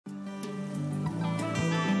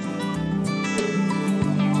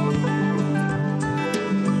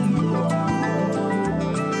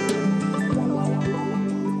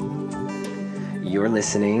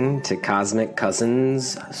listening to Cosmic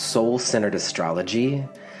Cousins Soul-Centered Astrology.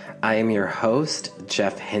 I am your host,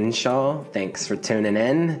 Jeff Henshaw. Thanks for tuning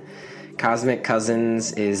in. Cosmic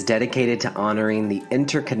Cousins is dedicated to honoring the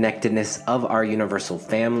interconnectedness of our universal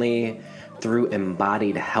family through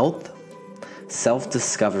embodied health,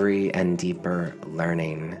 self-discovery, and deeper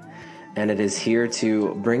learning. And it is here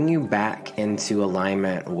to bring you back into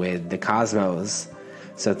alignment with the cosmos.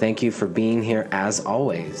 So thank you for being here as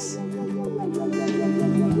always.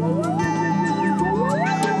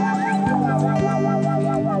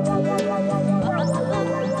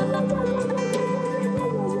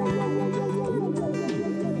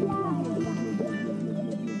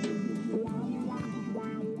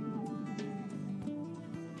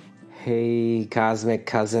 Hey, Cosmic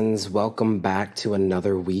Cousins, welcome back to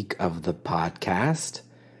another week of the podcast.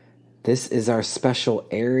 This is our special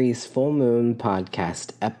Aries Full Moon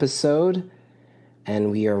podcast episode, and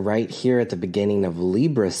we are right here at the beginning of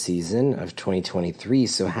Libra season of 2023,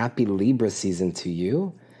 so happy Libra season to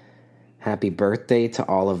you. Happy birthday to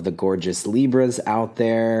all of the gorgeous Libras out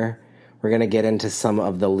there. We're going to get into some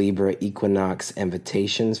of the Libra Equinox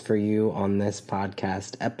invitations for you on this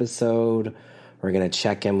podcast episode. We're going to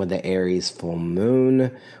check in with the Aries Full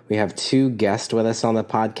Moon. We have two guests with us on the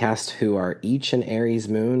podcast who are each an Aries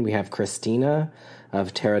Moon. We have Christina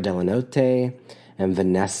of Della Notte and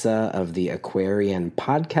Vanessa of the Aquarean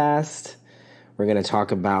podcast. We're going to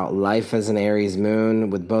talk about life as an Aries Moon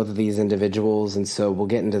with both of these individuals, and so we'll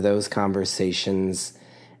get into those conversations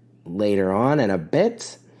later on in a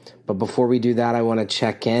bit. But before we do that, I want to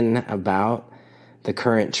check in about the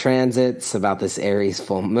current transits, about this Aries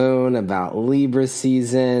Full Moon, about Libra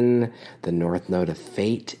season. The North Node of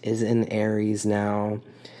Fate is in Aries now.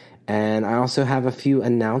 And I also have a few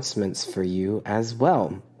announcements for you as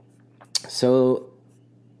well. So,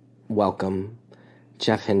 welcome.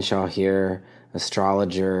 Jeff Henshaw here,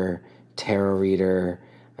 astrologer, tarot reader.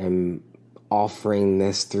 I'm offering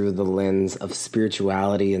this through the lens of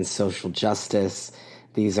spirituality and social justice.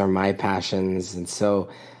 These are my passions, and so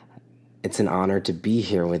it's an honor to be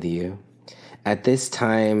here with you. At this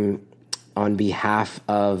time, on behalf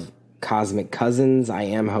of Cosmic Cousins, I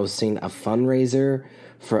am hosting a fundraiser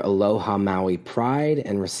for Aloha Maui Pride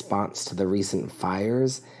in response to the recent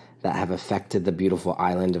fires that have affected the beautiful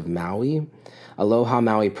island of Maui. Aloha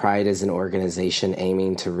Maui Pride is an organization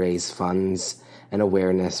aiming to raise funds and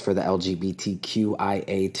awareness for the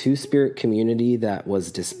LGBTQIA two-spirit community that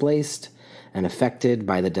was displaced and affected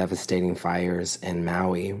by the devastating fires in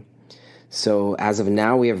Maui. So as of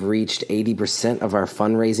now, we have reached 80% of our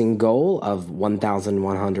fundraising goal of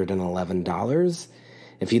 $1,111.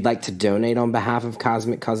 If you'd like to donate on behalf of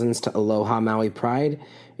Cosmic Cousins to Aloha Maui Pride,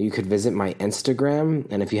 you could visit my Instagram.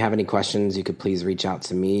 And if you have any questions, you could please reach out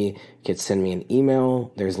to me. You could send me an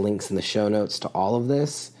email. There's links in the show notes to all of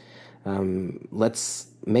this. Let's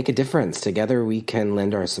make a difference. Together we can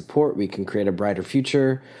lend our support. We can create a brighter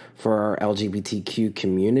future for our LGBTQ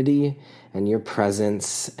community, and your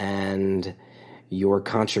presence and your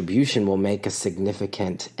contribution will make a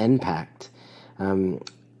significant impact.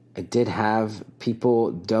 I did have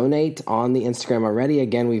people donate on the Instagram already.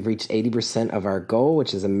 Again, we've reached 80% of our goal,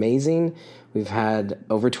 which is amazing. We've had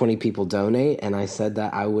over 20 people donate, and I said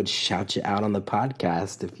that I would shout you out on the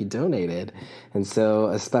podcast if you donated. And so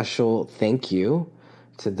a special thank you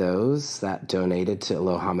to those that donated to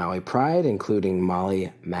Aloha Maui Pride, including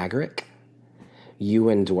Molly Magrick,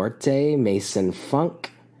 Ewan Duarte, Mason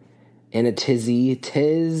Funk, Inatizzy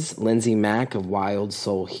Tiz, Lindsay Mack of Wild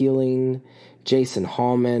Soul Healing, Jason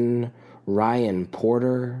Hallman, Ryan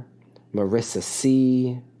Porter, Marissa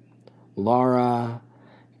C., Laura,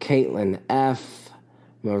 Caitlin F.,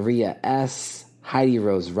 Maria S., Heidi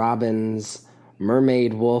Rose Robbins,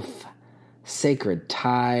 Mermaid Wolf, Sacred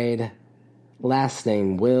Tide, Last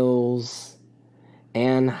Name Wills,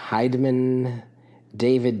 Ann Heidman,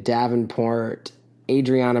 David Davenport,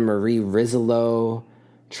 Adriana Marie Rizzolo,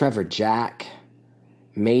 Trevor Jack,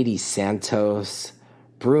 Mady Santos,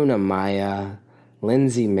 Bruna Maya,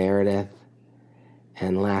 Lindsay Meredith,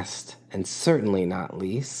 and last and certainly not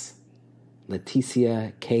least,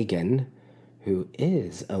 Leticia Kagan, who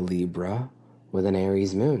is a Libra with an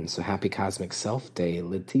Aries Moon. So happy Cosmic Self Day,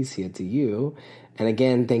 Leticia, to you. And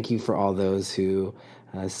again, thank you for all those who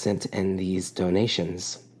sent in these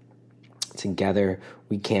donations. Together,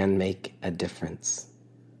 we can make a difference.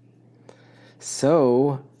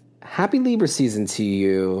 So, happy Libra season to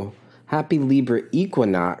you. Happy Libra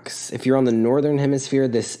Equinox. If you're on the northern hemisphere,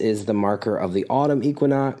 this is the marker of the autumn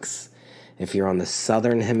equinox. If you're on the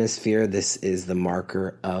southern hemisphere, this is the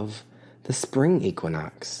marker of the spring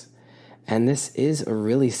equinox. And this is a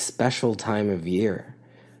really special time of year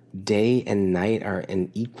day and night are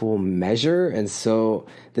in equal measure. And so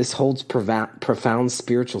this holds profound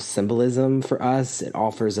spiritual symbolism for us. It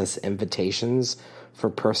offers us invitations for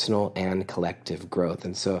personal and collective growth.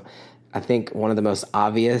 And so I think one of the most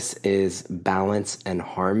obvious is balance and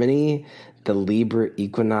harmony. The Libra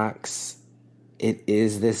Equinox, it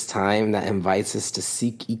is this time that invites us to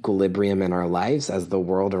seek equilibrium in our lives as the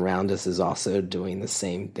world around us is also doing the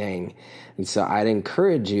same thing. And so I'd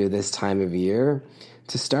encourage you this time of year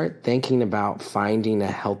to start thinking about finding a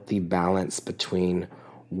healthy balance between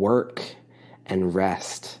work and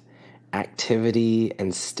rest, activity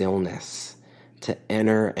and stillness, to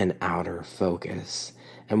inner and outer focus.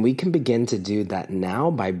 And we can begin to do that now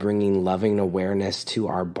by bringing loving awareness to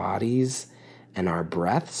our bodies and our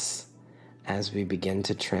breaths as we begin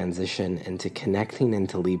to transition into connecting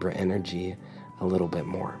into Libra energy a little bit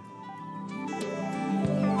more.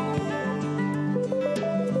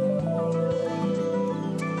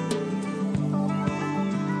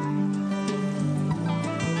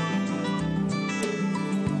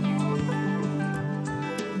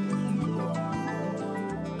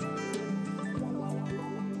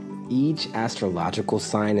 Each astrological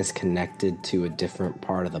sign is connected to a different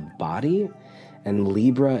part of the body, and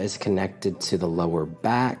Libra is connected to the lower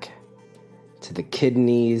back, to the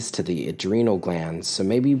kidneys, to the adrenal glands. So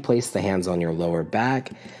maybe you place the hands on your lower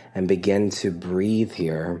back and begin to breathe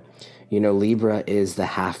here. You know, Libra is the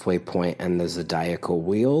halfway point in the zodiacal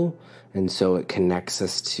wheel, and so it connects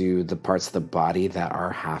us to the parts of the body that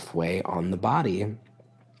are halfway on the body.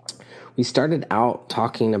 We started out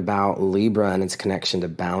talking about Libra and its connection to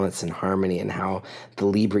balance and harmony, and how the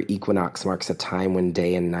Libra equinox marks a time when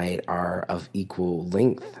day and night are of equal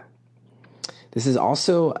length. This is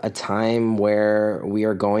also a time where we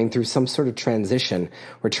are going through some sort of transition.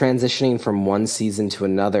 We're transitioning from one season to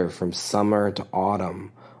another, from summer to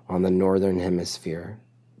autumn on the northern hemisphere.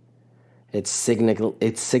 It's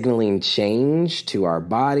signaling change to our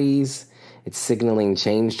bodies. It's signaling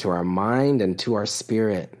change to our mind and to our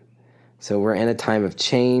spirit. So we're in a time of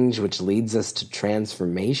change, which leads us to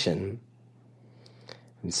transformation.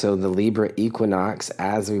 And so the Libra equinox,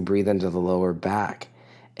 as we breathe into the lower back,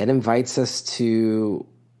 it invites us to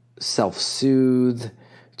self-soothe,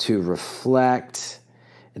 to reflect.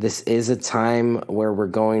 This is a time where we're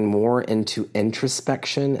going more into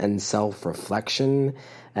introspection and self-reflection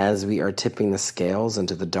as we are tipping the scales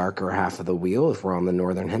into the darker half of the wheel if we're on the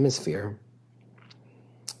northern hemisphere.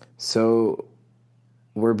 So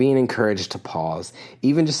we're being encouraged to pause.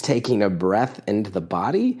 Even just taking a breath into the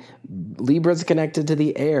body, Libra's connected to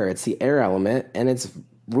the air. It's the air element, and it's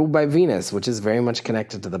ruled by Venus, which is very much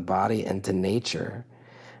connected to the body and to nature.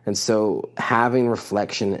 And so having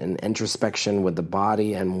reflection and introspection with the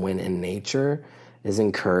body and when in nature is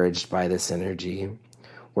encouraged by this energy.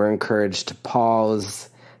 We're encouraged to pause,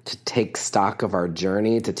 to take stock of our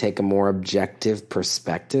journey, to take a more objective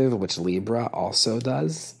perspective, which Libra also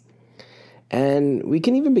does. And we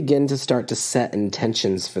can even begin to start to set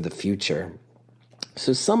intentions for the future.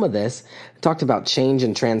 So some of this, I talked about change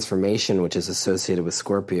and transformation, which is associated with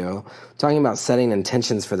Scorpio, talking about setting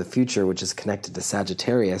intentions for the future, which is connected to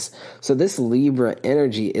Sagittarius. So this Libra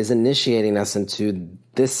energy is initiating us into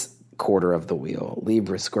this quarter of the wheel,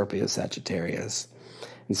 Libra, Scorpio, Sagittarius.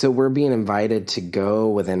 And so we're being invited to go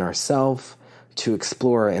within ourselves, to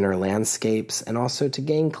explore our inner landscapes, and also to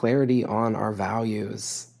gain clarity on our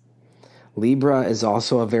values. Libra is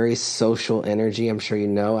also a very social energy. I'm sure you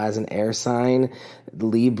know, as an air sign,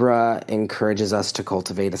 Libra encourages us to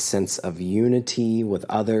cultivate a sense of unity with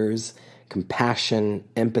others, compassion,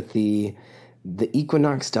 empathy. The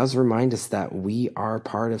equinox does remind us that we are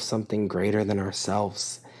part of something greater than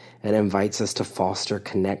ourselves. It invites us to foster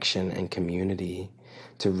connection and community,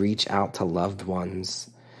 to reach out to loved ones.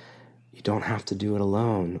 You don't have to do it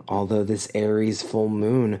alone, although this Aries full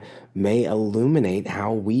moon may illuminate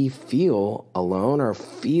how we feel alone or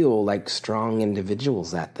feel like strong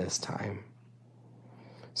individuals at this time.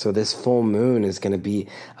 So this full moon is going to be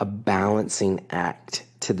a balancing act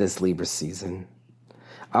to this Libra season.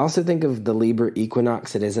 I also think of the Libra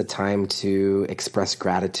equinox, it is a time to express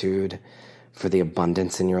gratitude for the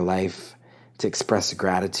abundance in your life, to express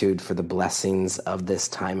gratitude for the blessings of this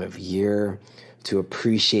time of year, to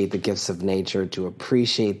appreciate the gifts of nature, to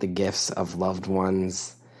appreciate the gifts of loved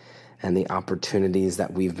ones, and the opportunities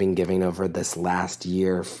that we've been giving over this last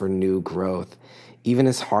year for new growth. Even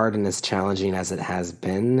as hard and as challenging as it has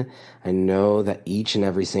been, I know that each and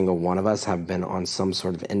every single one of us have been on some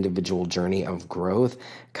sort of individual journey of growth.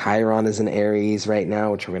 Chiron is in Aries right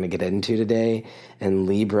now, which we're going to get into today, and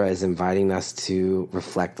Libra is inviting us to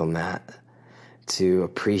reflect on that, to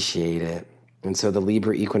appreciate it, And so the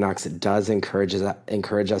Libra Equinox, it does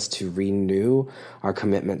encourage us to renew our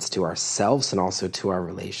commitments to ourselves and also to our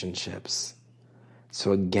relationships.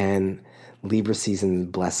 So again, Libra season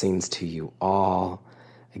blessings to you all.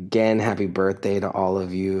 Again, happy birthday to all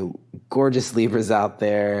of you gorgeous Libras out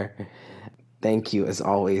there. Thank you as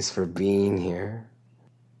always for being here.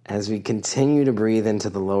 As we continue to breathe into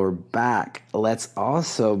the lower back, let's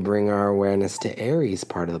also bring our awareness to Aries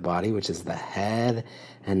part of the body, which is the head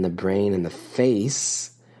and the brain and the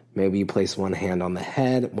face. Maybe you place one hand on the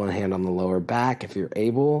head, one hand on the lower back if you're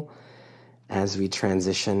able, as we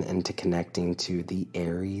transition into connecting to the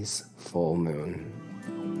Aries full moon.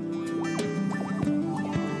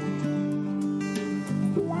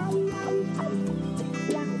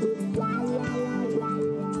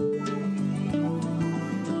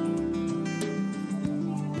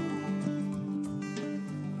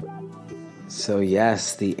 So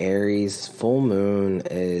yes, the Aries full moon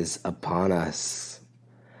is upon us.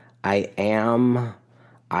 I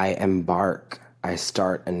embark, I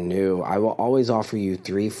start anew. I will always offer you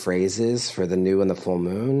 3 phrases for the new and the full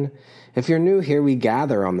moon. If you're new here, we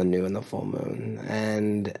gather on the new and the full moon.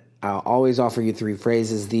 And I'll always offer you 3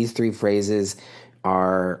 phrases. These 3 phrases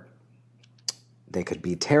they could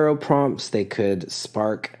be tarot prompts, they could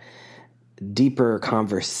spark deeper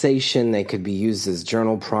conversation, they could be used as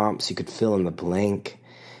journal prompts, you could fill in the blank.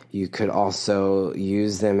 You could also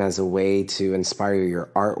use them as a way to inspire your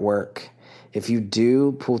artwork. If you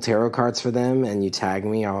do pull tarot cards for them and you tag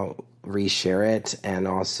me, I'll reshare it. And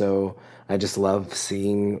also, I just love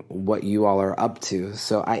seeing what you all are up to.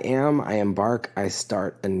 So I embark, I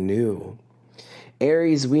start anew.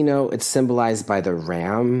 Aries, we know it's symbolized by the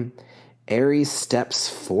ram. Aries steps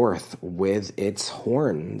forth with its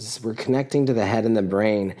horns. We're connecting to the head and the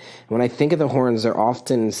brain. And when I think of the horns, they're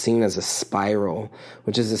often seen as a spiral,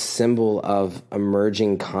 which is a symbol of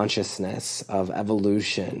emerging consciousness, of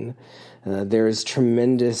evolution. There's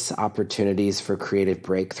tremendous opportunities for creative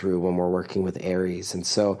breakthrough when we're working with Aries. And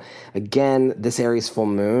so, again, this Aries full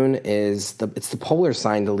moon it's the polar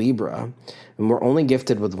sign to Libra. And we're only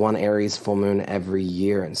gifted with one Aries full moon every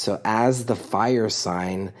year. And so as the fire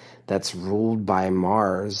sign that's ruled by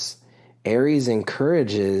Mars, Aries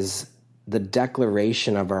encourages the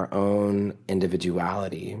declaration of our own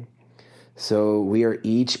individuality. So we are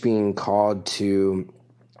each being called to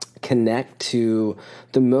connect to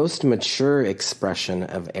the most mature expression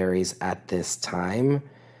of Aries at this time,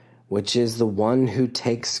 which is the one who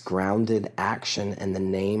takes grounded action in the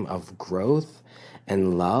name of growth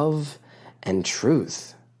and love and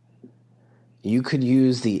truth. You could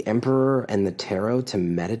use the Emperor and the Tarot to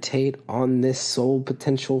meditate on this soul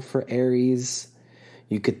potential for Aries.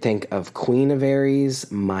 You could think of Queen of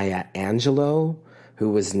Aries, Maya Angelou, who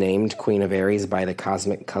was named Queen of Aries by the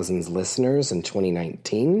Cosmic Cousins listeners in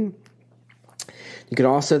 2019. You could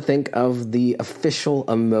also think of the official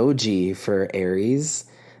emoji for Aries.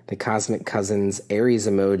 The Cosmic Cousins Aries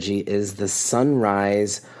emoji is the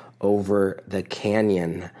sunrise over the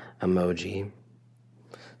canyon emoji.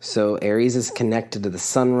 So Aries is connected to the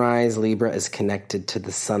sunrise, Libra is connected to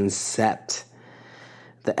the sunset.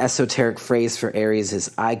 The esoteric phrase for Aries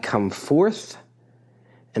is, I come forth,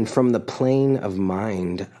 and from the plane of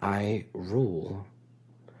mind, I rule.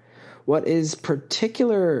 What is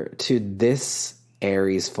particular to this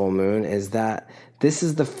Aries full moon is that this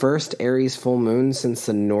is the first Aries full moon since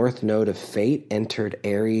the North Node of Fate entered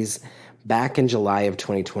Aries back in July of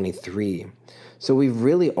 2023. So we've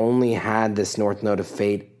really only had this North Node of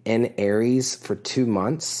Fate in Aries for 2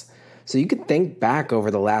 months. So you could think back over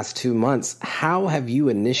the last 2 months, how have you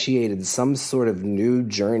initiated some sort of new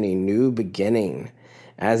journey, new beginning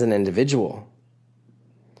as an individual?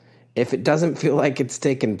 If it doesn't feel like it's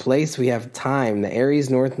taken place, we have time. The Aries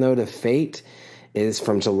North Node of Fate is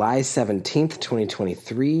from July 17th,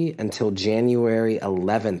 2023 until January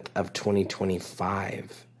 11th of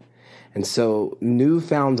 2025. And so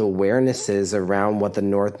newfound awarenesses around what the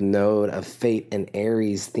North Node of Fate and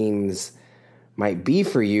Aries themes might be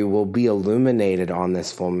for you will be illuminated on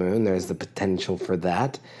this full moon. There's the potential for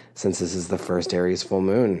that, since this is the first Aries full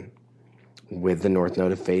moon with the North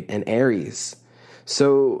Node of Fate and Aries.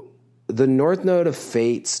 So the North Node of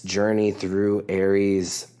Fate's journey through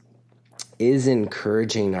Aries is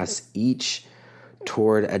encouraging us each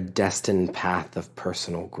toward a destined path of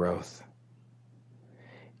personal growth.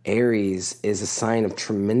 Aries is a sign of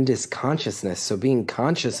tremendous consciousness, so being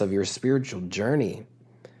conscious of your spiritual journey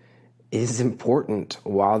is important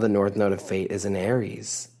while the North Node of Fate is in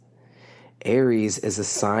Aries. Aries is a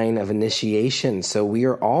sign of initiation, so we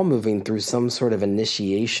are all moving through some sort of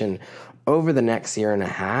initiation over the next year and a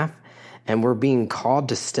half, and we're being called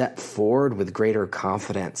to step forward with greater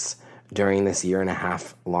confidence during this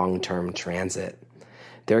 1.5 long-term transit.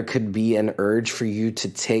 There could be an urge for you to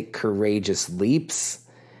take courageous leaps.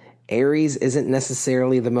 Aries isn't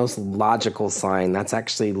necessarily the most logical sign. That's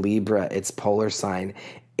actually Libra, its polar sign.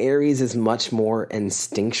 Aries is much more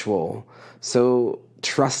instinctual. So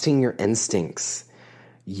trusting your instincts.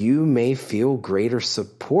 You may feel greater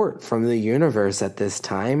support from the universe at this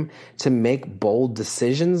time to make bold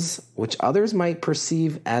decisions, which others might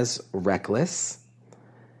perceive as reckless.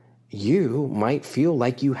 You might feel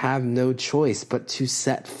like you have no choice but to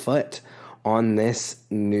set foot on this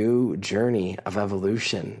new journey of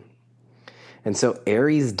evolution. And so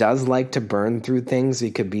Aries does like to burn through things.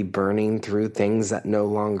 We could be burning through things that no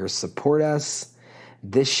longer support us.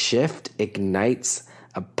 This shift ignites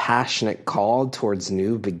a passionate call towards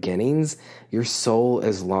new beginnings. Your soul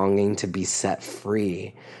is longing to be set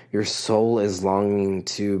free. Your soul is longing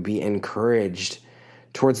to be encouraged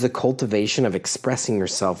towards the cultivation of expressing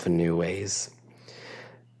yourself in new ways.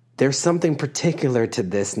 There's something particular to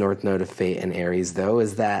this North Node of Fate in Aries, though,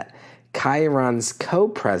 is that Chiron's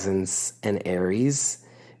co-presence in Aries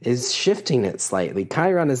is shifting it slightly.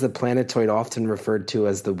 Chiron is the planetoid often referred to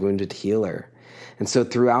as the wounded healer. And so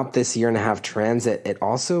throughout this 1.5 transit, it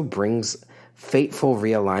also brings fateful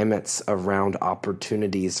realignments around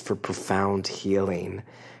opportunities for profound healing.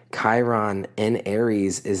 Chiron in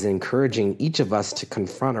Aries is encouraging each of us to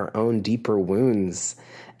confront our own deeper wounds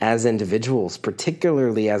as individuals,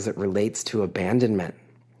 particularly as it relates to abandonment.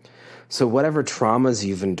 So whatever traumas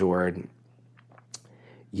you've endured,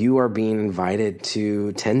 you are being invited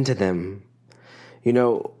to tend to them. You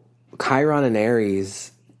know, Chiron in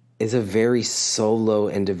Aries is a very solo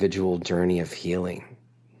individual journey of healing.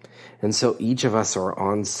 And so each of us are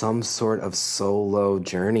on some sort of solo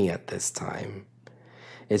journey at this time.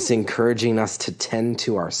 It's encouraging us to tend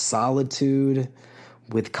to our solitude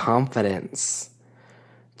with confidence,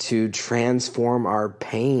 to transform our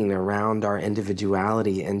pain around our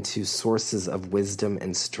individuality into sources of wisdom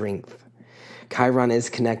and strength. Chiron is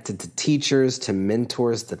connected to teachers, to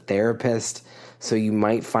mentors, to therapists. So you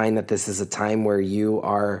might find that this is a time where you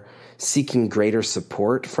are seeking greater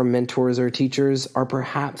support from mentors or teachers, or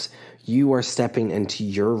perhaps you are stepping into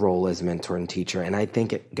your role as mentor and teacher. And I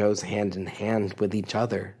think it goes hand in hand with each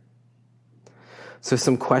other. So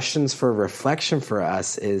some questions for reflection for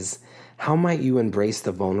us is, how might you embrace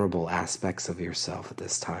the vulnerable aspects of yourself at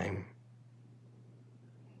this time?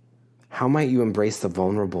 How might you embrace the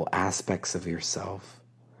vulnerable aspects of yourself?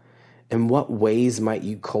 In what ways might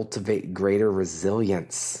you cultivate greater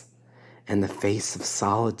resilience in the face of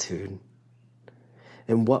solitude?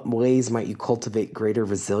 In what ways might you cultivate greater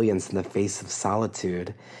resilience in the face of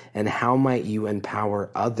solitude? And how might you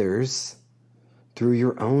empower others through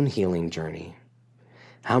your own healing journey?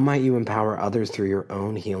 How might you empower others through your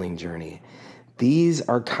own healing journey? These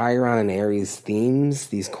are Chiron and Aries themes,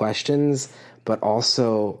 these questions, but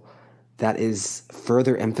also that is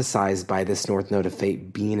further emphasized by this North Node of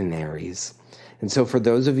Fate being in Aries. And so for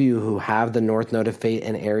those of you who have the North Node of Fate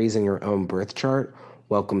in Aries in your own birth chart,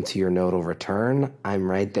 welcome to your nodal return. I'm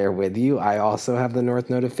right there with you. I also have the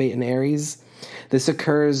North Node of Fate in Aries. This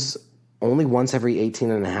occurs only once every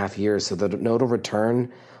 18.5 years, so the nodal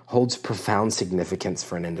return holds profound significance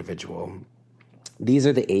for an individual. These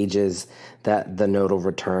are the ages that the nodal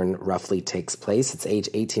return roughly takes place. It's age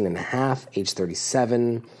 18.5, age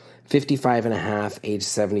 37, 55.5, age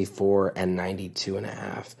 74, and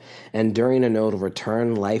 92.5. And during a nodal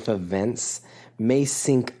return, life events may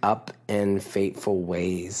sync up in fateful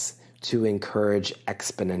ways to encourage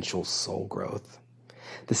exponential soul growth.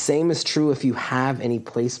 The same is true if you have any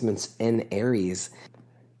placements in Aries.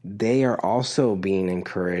 They are also being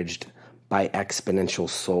encouraged by exponential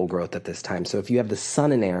soul growth at this time. So if you have the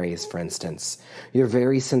sun in Aries, for instance, your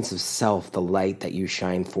very sense of self, the light that you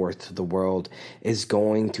shine forth to the world, is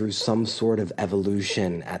going through some sort of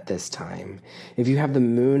evolution at this time. If you have the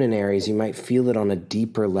moon in Aries, you might feel it on a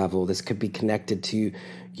deeper level. This could be connected to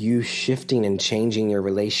you shifting and changing your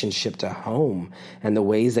relationship to home and the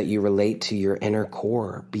ways that you relate to your inner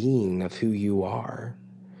core being of who you are.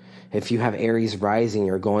 If you have Aries rising,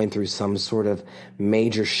 you're going through some sort of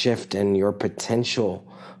major shift in your potential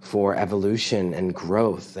for evolution and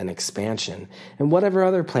growth and expansion. And whatever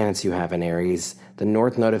other planets you have in Aries, the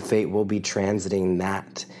North Node of Fate will be transiting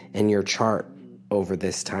that in your chart over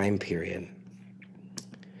this time period.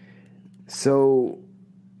 So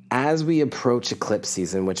as we approach eclipse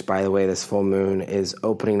season, which by the way, this full moon is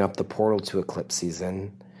opening up the portal to eclipse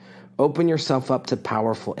season, open yourself up to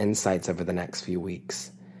powerful insights over the next few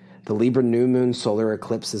weeks. The Libra new moon solar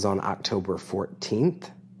eclipse is on October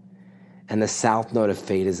 14th, and the South Node of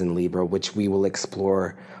Fate is in Libra, which we will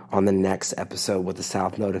explore on the next episode what the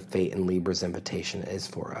South Node of Fate and Libra's invitation is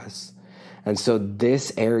for us. And so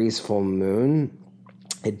this Aries full moon,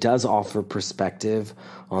 it does offer perspective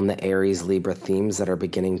on the Aries-Libra themes that are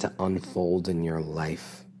beginning to unfold in your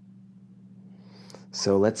life.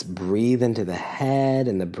 So let's breathe into the head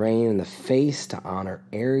and the brain and the face to honor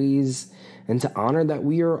Aries and to honor that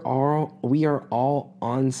we are all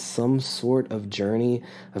on some sort of journey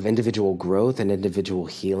of individual growth and individual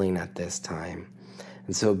healing at this time.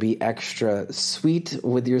 And so be extra sweet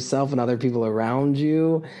with yourself and other people around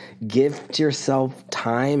you. Gift yourself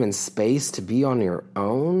time and space to be on your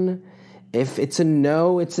own. If it's a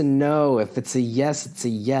no, it's a no. If it's a yes, it's a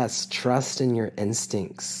yes. Trust in your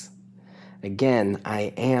instincts. Again,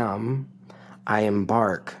 I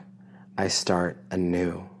embark, I start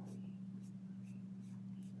anew.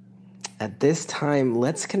 At this time,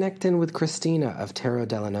 let's connect in with Christina of Tarot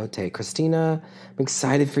Della Notte. Christina, I'm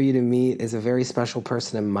excited for you to meet, is a very special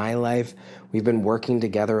person in my life. We've been working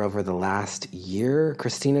together over the last year.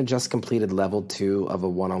 Christina just completed level 2 of a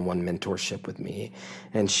one-on-one mentorship with me,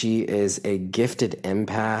 and she is a gifted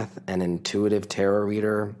empath and intuitive tarot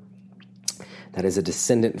reader that is a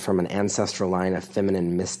descendant from an ancestral line of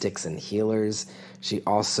feminine mystics and healers. She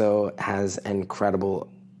also has incredible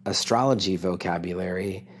astrology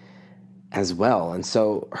vocabulary as well. And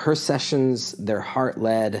so her sessions, they're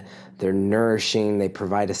heart-led, they're nourishing, they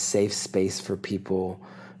provide a safe space for people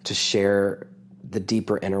to share the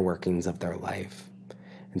deeper inner workings of their life.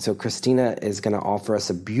 And so Christina is going to offer us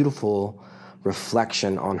a beautiful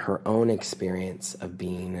reflection on her own experience of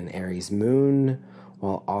being an Aries moon,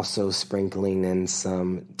 while also sprinkling in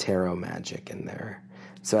some tarot magic in there.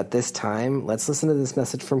 So at this time, let's listen to this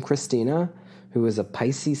message from Christina, who is a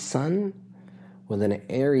Pisces sun with an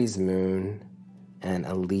Aries moon and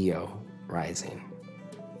a Leo rising.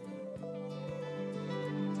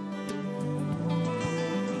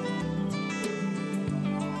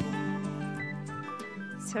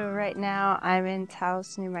 So right now I'm in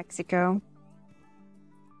Taos, New Mexico.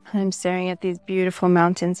 I'm staring at these beautiful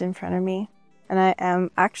mountains in front of me. And I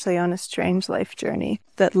am actually on a strange life journey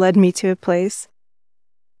that led me to a place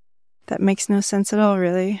that makes no sense at all,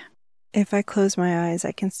 really. If I close my eyes,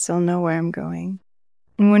 I can still know where I'm going.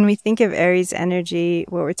 And when we think of Aries energy,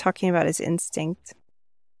 what we're talking about is instinct.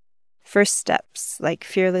 First steps, like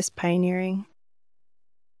fearless pioneering.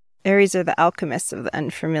 Aries are the alchemists of the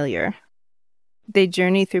unfamiliar. They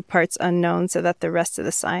journey through parts unknown so that the rest of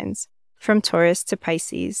the signs, from Taurus to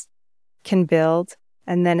Pisces, can build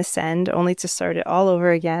and then ascend, only to start it all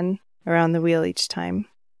over again around the wheel each time.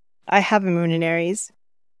 I have a moon in Aries.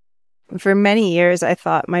 For many years, I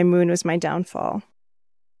thought my moon was my downfall.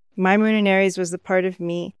 My moon in Aries was the part of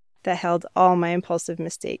me that held all my impulsive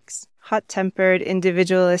mistakes. Hot-tempered,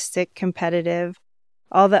 individualistic, competitive,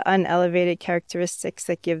 all the unelevated characteristics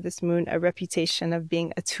that give this moon a reputation of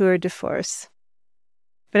being a tour de force.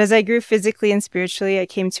 But as I grew physically and spiritually, I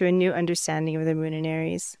came to a new understanding of the moon in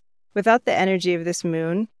Aries. Without the energy of this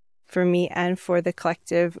moon, for me and for the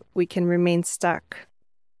collective, we can remain stuck.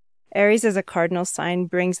 Aries as a cardinal sign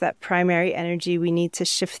brings that primary energy we need to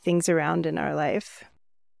shift things around in our life.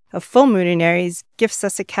 A full moon in Aries gives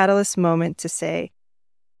us a catalyst moment to say,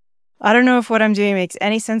 I don't know if what I'm doing makes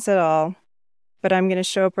any sense at all, but I'm going to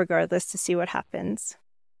show up regardless to see what happens.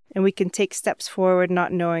 And we can take steps forward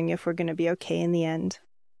not knowing if we're going to be okay in the end.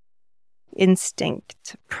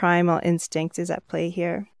 Instinct, primal instinct is at play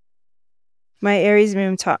here. My Aries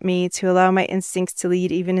moon taught me to allow my instincts to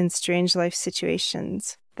lead even in strange life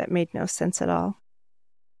situations that made no sense at all.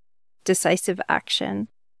 Decisive action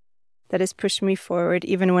that has pushed me forward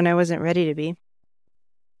even when I wasn't ready to be.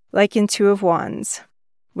 Like in Two of Wands,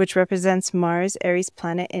 which represents Mars, Aries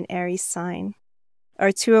planet, in Aries sign.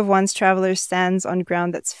 Our Two of Wands traveler stands on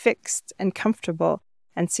ground that's fixed and comfortable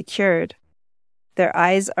and secured. Their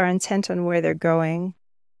eyes are intent on where they're going.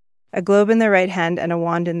 A globe in their right hand and a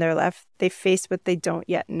wand in their left, they face what they don't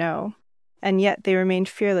yet know, and yet they remain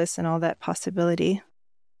fearless in all that possibility.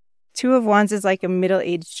 Two of Wands is like a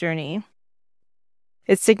middle-aged journey.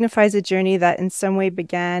 It signifies a journey that in some way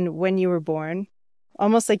began when you were born,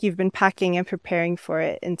 almost like you've been packing and preparing for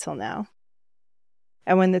it until now.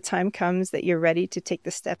 And when the time comes that you're ready to take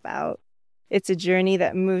the step out, it's a journey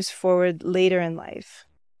that moves forward later in life.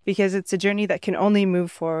 Because it's a journey that can only move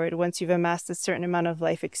forward once you've amassed a certain amount of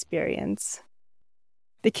life experience.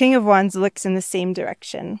 The King of Wands looks in the same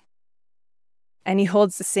direction. And he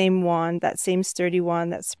holds the same wand, that same sturdy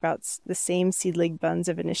wand that sprouts the same seedling buds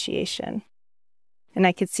of initiation. And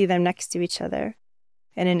I could see them next to each other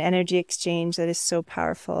in an energy exchange that is so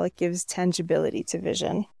powerful, it gives tangibility to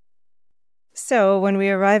vision. So when we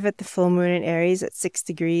arrive at the full moon in Aries at 6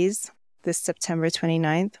 degrees, this September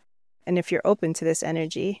 29th. And if you're open to this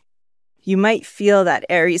energy, you might feel that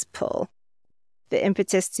Aries pull, the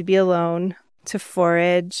impetus to be alone, to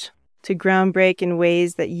forage, to ground break in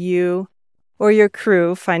ways that you or your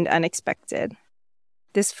crew find unexpected.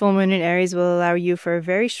 This full moon in Aries will allow you for a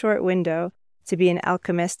very short window to be an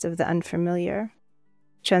alchemist of the unfamiliar,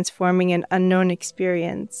 transforming an unknown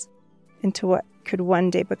experience into what could one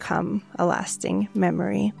day become a lasting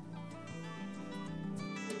memory.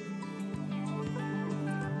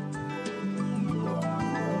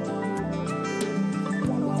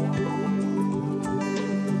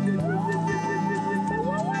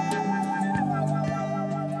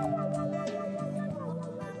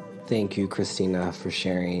 Thank you, Christina, for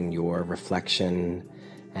sharing your reflection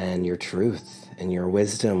and your truth and your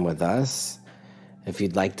wisdom with us. If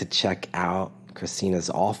you'd like to check out Christina's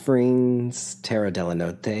offerings, Della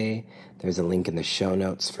Notte, there's a link in the show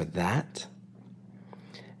notes for that.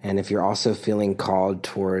 And if you're also feeling called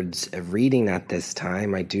towards a reading at this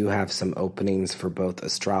time, I do have some openings for both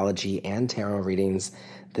astrology and tarot readings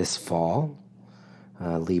this fall.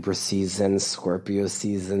 Libra season, Scorpio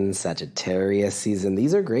season, Sagittarius season.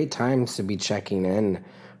 These are great times to be checking in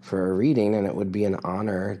for a reading, and it would be an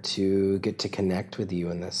honor to get to connect with you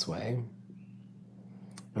in this way.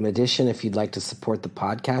 In addition, if you'd like to support the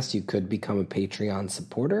podcast, you could become a Patreon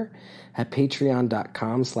supporter at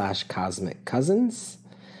patreon.com/cosmiccousins.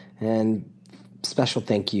 And special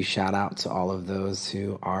thank you, shout out to all of those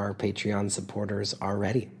who are Patreon supporters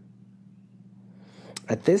already.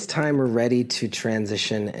 At this time, we're ready to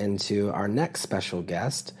transition into our next special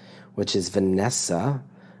guest, which is Vanessa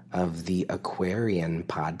of the Aquarean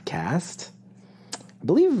podcast. I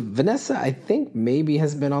believe Vanessa, I think maybe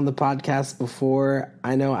has been on the podcast before.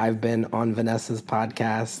 I know I've been on Vanessa's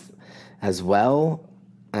podcast as well.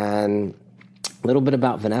 And a little bit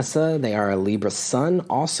about Vanessa. They are a Libra sun,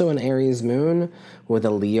 also an Aries moon with a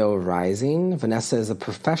Leo rising. Vanessa is a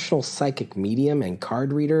professional psychic medium and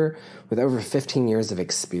card reader with over 15 years of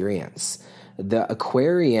experience. The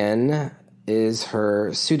Aquarean is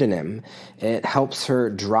her pseudonym. It helps her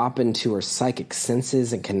drop into her psychic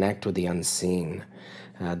senses and connect with the unseen.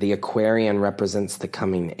 The Aquarean represents the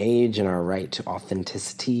coming age and our right to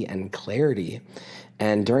authenticity and clarity.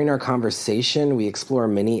 And during our conversation, we explore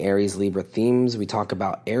many Aries-Libra themes. We talk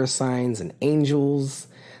about air signs and angels,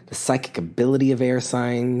 the psychic ability of air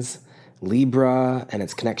signs, Libra and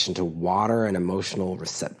its connection to water and emotional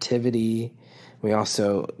receptivity. We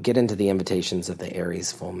also get into the invitations of the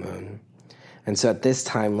Aries Full Moon. And so at this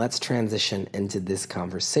time, let's transition into this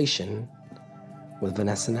conversation with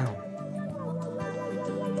Vanessa now.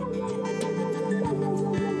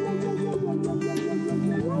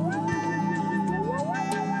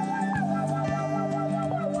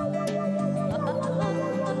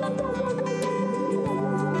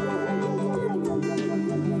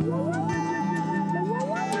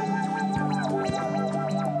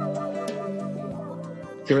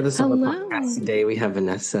 Here with us on the podcast today, we have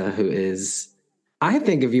Vanessa, who is, I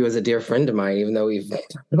think of you as a dear friend of mine, even though I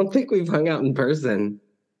don't think we've hung out in person.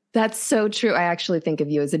 That's so true. I actually think of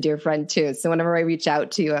you as a dear friend too. So whenever I reach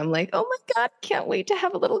out to you, I'm like, oh my God, can't wait to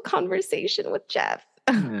have a little conversation with Jeff.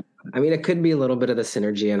 I mean, it could be a little bit of the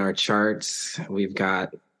synergy in our charts. We've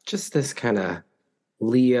got just this kind of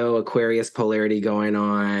Leo Aquarius polarity going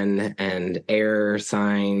on and air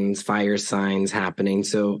signs, fire signs happening.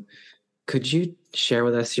 So could you share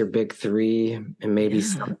with us your big three and maybe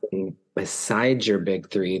something besides your big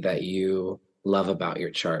three that you love about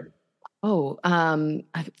your chart?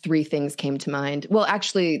 Three things came to mind. Well,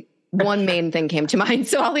 actually, one main thing came to mind,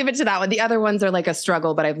 so I'll leave it to that one. The other ones are like a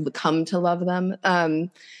struggle, but I've come to love them.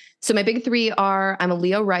 So my big three are I'm a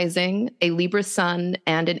Leo rising, a Libra sun,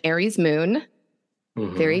 and an Aries moon.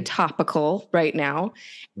 Mm-hmm. Very topical right now.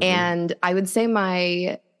 Mm-hmm. And I would say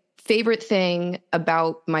my favorite thing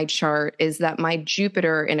about my chart is that my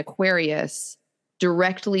Jupiter in Aquarius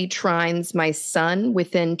directly trines my sun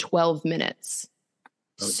within 12 minutes.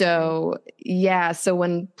 Okay. So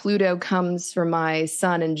when Pluto comes for my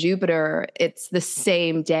sun and Jupiter, it's the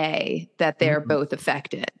same day that they're both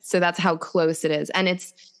affected. So that's how close it is. And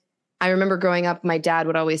I remember growing up, my dad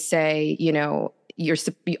would always say, you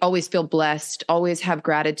always feel blessed, always have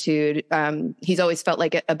gratitude. He's always felt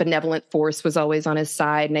like a benevolent force was always on his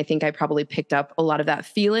side. And I think I probably picked up a lot of that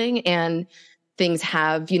feeling, and things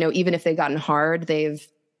have, even if they've gotten hard, they've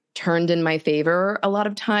turned in my favor a lot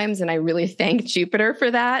of times. And I really thank Jupiter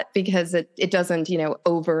for that, because it doesn't,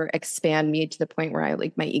 over expand me to the point where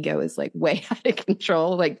my ego is way out of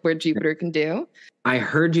control, where Jupiter can do. I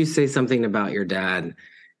heard you say something about your dad,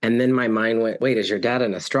 and then my mind went, wait, is your dad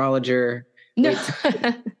an astrologer? No.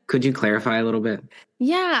 Could you clarify a little bit?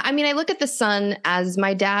 Yeah. I mean, I look at the sun as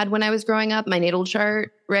my dad when I was growing up, my natal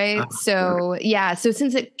chart, right? So yeah. So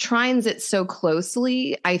since it trines it so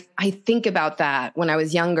closely, I think about that when I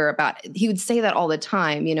was younger he would say that all the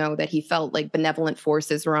time, that he felt like benevolent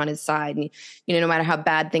forces were on his side. And, no matter how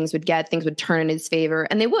bad things would get, things would turn in his favor,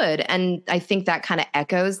 and they would. And I think that kind of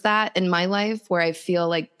echoes that in my life, where I feel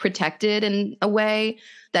like protected in a way,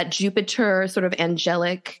 that Jupiter sort of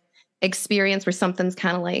angelic experience where something's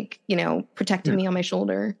kind of like, protecting me on my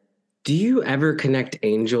shoulder. Do you ever connect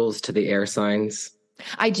angels to the air signs?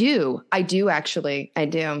 I do actually. I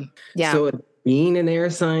do. Yeah. So being an air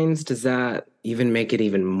signs, does that even make it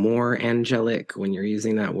even more angelic when you're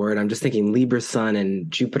using that word? I'm just thinking Libra sun and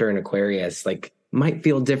Jupiter and Aquarius, like, might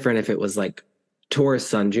feel different if it was like Taurus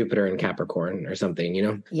sun, Jupiter and Capricorn or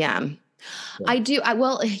something, Yeah. I do.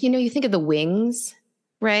 Well, you think of the wings,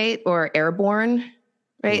 right? Or airborne,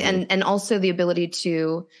 right? Mm-hmm. And also the ability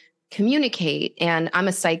to communicate. And I'm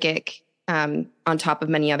a psychic, on top of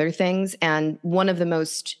many other things. And one of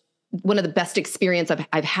the best experience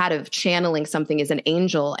I've had of channeling something is an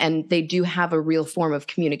angel. And they do have a real form of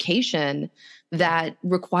communication that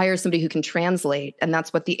requires somebody who can translate. And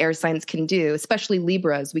that's what the air signs can do, especially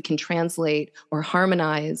Libras. We can translate or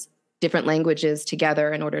harmonize different languages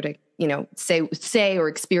together in order to, say or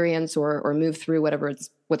experience or move through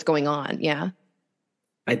what's going on. Yeah.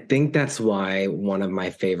 I think that's why one of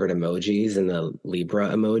my favorite emojis in the Libra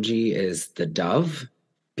emoji is the dove,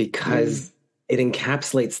 because it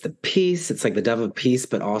encapsulates the peace. It's like the dove of peace,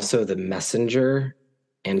 but also the messenger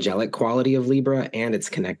angelic quality of Libra, and it's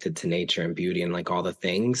connected to nature and beauty and like all the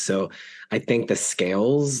things. So I think the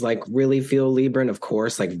scales like really feel Libra, and of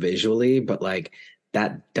course like visually, but like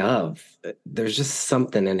that dove, there's just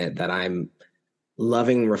something in it that I'm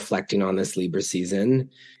loving reflecting on this Libra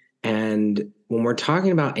season. And when we're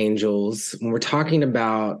talking about angels, when we're talking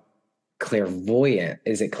about clairvoyant,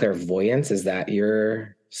 is it clairvoyance? Is that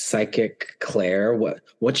your psychic clair?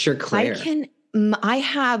 What's your clair?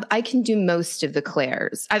 I can do most of the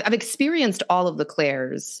clairs. I've experienced all of the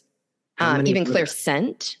clairs, even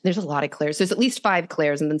clairscent. There's a lot of clairs. There's at least 5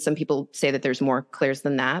 clairs. And then some people say that there's more clairs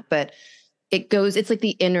than that, but it's like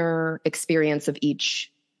the inner experience of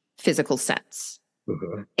each physical sense.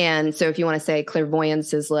 Mm-hmm. And so if you want to say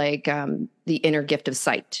clairvoyance is like the inner gift of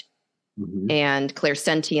sight, and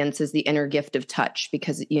clairsentience is the inner gift of touch,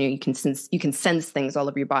 because you can sense things all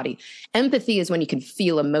over your body. Empathy is when you can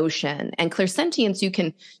feel emotion, and clairsentience you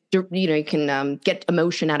can get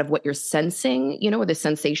emotion out of what you're sensing, or the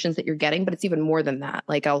sensations that you're getting. But it's even more than that.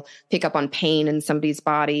 Like I'll pick up on pain in somebody's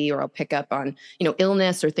body, or I'll pick up on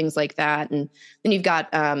illness or things like that. And then you've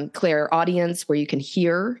got clairaudience, where you can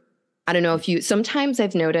hear. I don't know if sometimes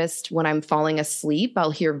I've noticed when I'm falling asleep,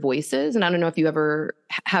 I'll hear voices. And I don't know if you ever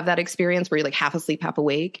have that experience where you're like half asleep, half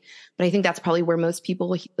awake. But I think that's probably where most people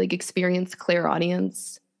like experience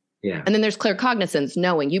clairaudience. Yeah. And then there's claircognizance,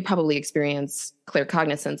 knowing. You probably experience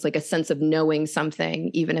claircognizance, like a sense of knowing something,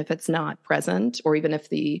 even if it's not present, or even if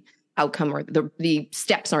the outcome or the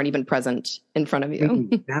steps aren't even present in front of you.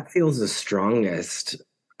 That feels the strongest,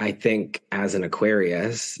 I think, as an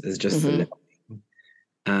Aquarius, is just the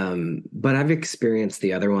but I've experienced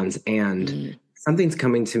the other ones, and something's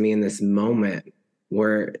coming to me in this moment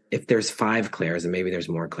where if there's 5 clairs, and maybe there's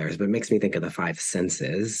more clairs, but it makes me think of the 5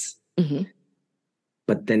 senses,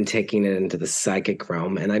 but then taking it into the psychic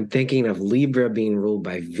realm. And I'm thinking of Libra being ruled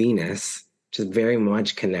by Venus, which is very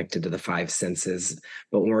much connected to the 5 senses.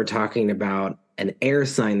 But when we're talking about an air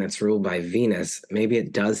sign that's ruled by Venus, maybe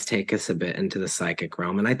it does take us a bit into the psychic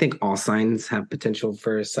realm. And I think all signs have potential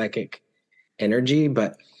for psychic energy,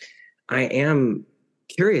 but I am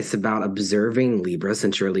curious about observing Libra,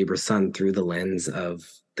 since you're a Libra sun, through the lens of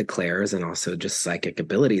the clairs and also just psychic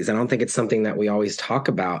abilities. I don't think it's something that we always talk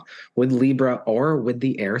about with Libra or with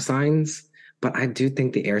the air signs, but I do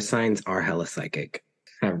think the air signs are hella psychic.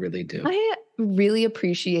 I really do. I really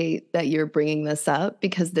appreciate that you're bringing this up,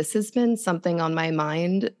 because this has been something on my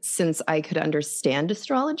mind since I could understand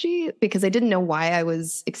astrology, because I didn't know why I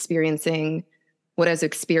was experiencing what I was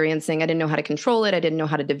experiencing. I didn't know how to control it. I didn't know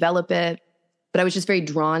how to develop it, but I was just very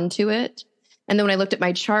drawn to it. And then when I looked at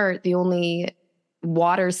my chart, the only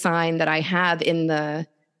water sign that I have in the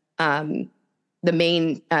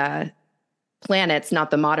main planets,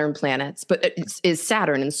 not the modern planets, but is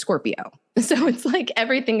Saturn and Scorpio. So it's like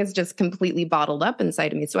everything is just completely bottled up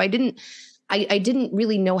inside of me. So I didn't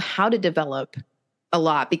really know how to develop a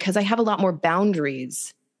lot, because I have a lot more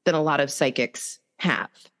boundaries than a lot of psychics have.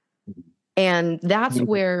 And that's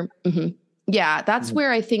where, Yeah, that's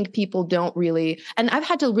where I think people don't really, and I've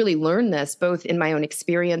had to really learn this both in my own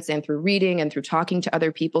experience and through reading and through talking to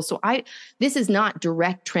other people. So this is not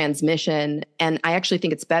direct transmission. And I actually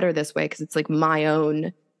think it's better this way because it's like my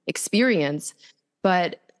own experience.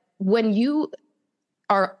 But when you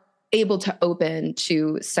are able to open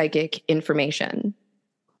to psychic information,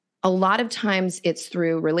 a lot of times it's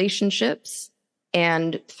through relationships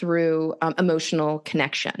and through emotional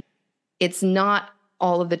connection. It's not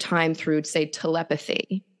all of the time through, say,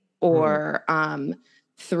 telepathy or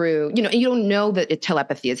through, you don't know that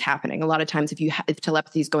telepathy is happening. A lot of times if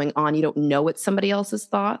telepathy is going on, you don't know it's somebody else's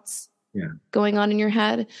thoughts going on in your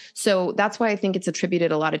head. So that's why I think it's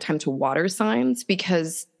attributed a lot of time to water signs,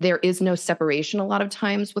 because there is no separation a lot of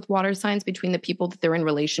times with water signs between the people that they're in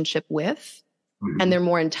relationship with. And they're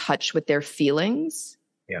more in touch with their feelings.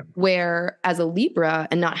 Yeah. Where as a Libra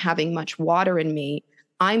and not having much water in me,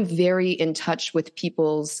 I'm very in touch with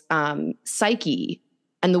people's psyche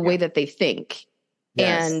and the way that they think.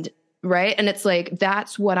 Yes. And right. And it's like,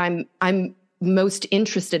 that's what I'm most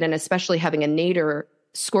interested in, especially having a nadir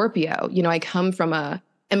Scorpio. I come from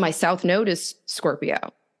and my South Node is Scorpio.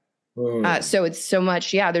 So it's so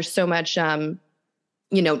much, there's so much,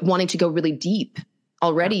 wanting to go really deep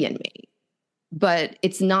already in me. But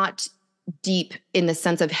it's not deep in the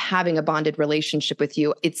sense of having a bonded relationship with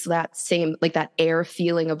you. It's that same, like that air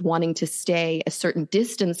feeling of wanting to stay a certain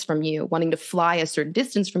distance from you, wanting to fly a certain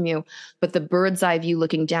distance from you. But the bird's eye view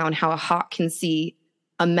looking down, how a hawk can see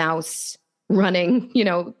a mouse running,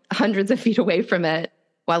 hundreds of feet away from it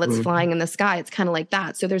while it's flying in the sky. It's kind of like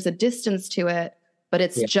that. So there's a distance to it, but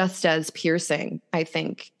it's just as piercing, I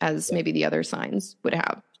think, as maybe the other signs would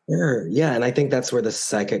have. Sure. Yeah. And I think that's where the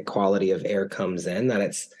psychic quality of air comes in, that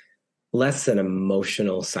it's less an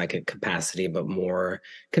emotional psychic capacity, but more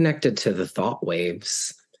connected to the thought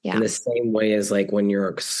waves. Yeah. In the same way as like when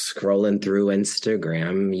you're scrolling through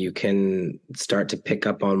Instagram, you can start to pick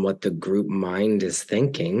up on what the group mind is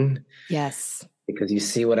thinking. Yes. Because you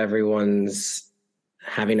see what everyone's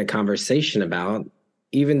having a conversation about.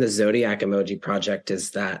 Even the Zodiac Emoji Project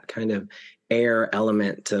is that kind of air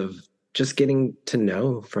element of just getting to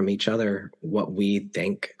know from each other what we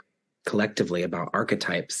think collectively about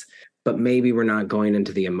archetypes. But maybe we're not going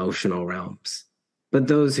into the emotional realms. But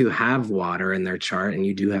those who have water in their chart, and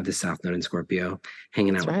you do have the South Node in Scorpio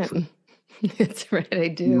hanging out with Pluto, that's right, I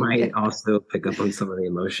do. You might also pick up on some of the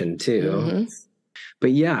emotion too.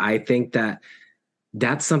 But yeah, I think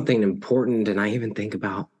that's something important. And I even think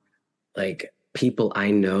about like people I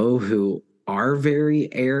know who are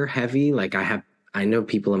very air heavy. Like I know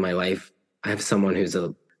people in my life. I have someone who's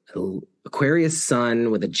a Aquarius sun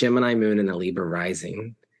with a Gemini moon and a Libra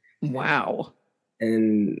rising. Wow.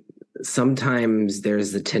 And sometimes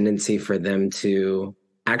there's the tendency for them to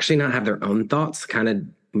actually not have their own thoughts, kind of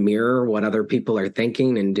mirror what other people are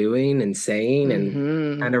thinking and doing and saying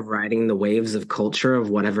and kind of riding the waves of culture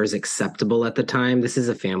of whatever's acceptable at the time. This is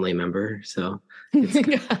a family member. So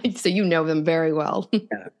so you know them very well.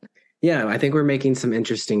 Yeah, I think we're making some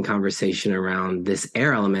interesting conversation around this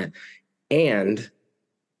air element. And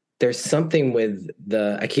there's something with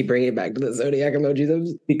I keep bringing it back to the Zodiac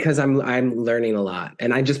emojis because I'm learning a lot.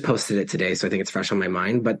 And I just posted it today, so I think it's fresh on my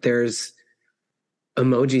mind. But there's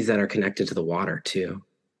emojis that are connected to the water too,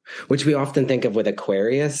 which we often think of with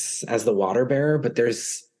Aquarius as the water bearer. But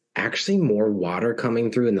there's actually more water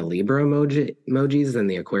coming through in the Libra emojis than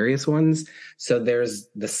the Aquarius ones. So there's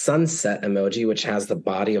the sunset emoji, which has the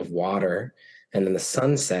body of water. And then the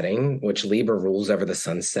sun setting, which Libra rules over the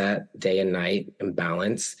sunset, day and night in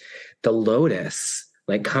balance. The lotus,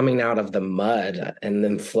 like coming out of the mud and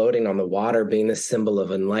then floating on the water, being the symbol of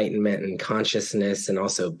enlightenment and consciousness and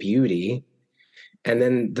also beauty. And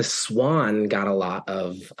then the swan got a lot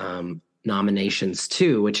of nominations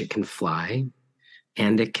too, which it can fly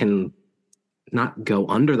and it can not go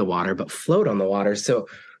under the water, but float on the water. So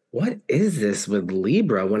what is this with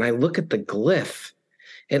Libra? When I look at the glyph,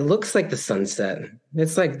 it looks like the sunset.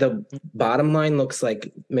 It's like the bottom line looks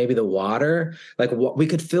like maybe the water, like what we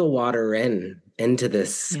could fill water into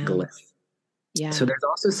this glyph. Yeah. So there's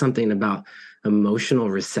also something about emotional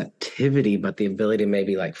receptivity, but the ability to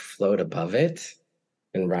maybe like float above it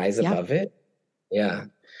and rise above it. Yeah.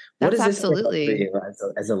 That's what is absolutely this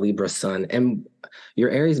as a Libra sun? And your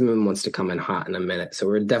Aries moon wants to come in hot in a minute. So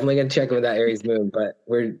we're definitely going to check with that Aries moon, but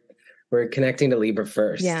we're connecting to Libra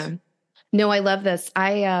first. Yeah. No, I love this.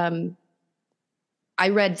 I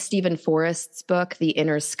read Stephen Forrest's book, The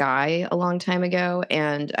Inner Sky, a long time ago.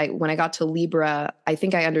 And when I got to Libra, I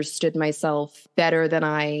think I understood myself better than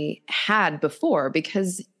I had before,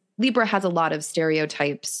 because Libra has a lot of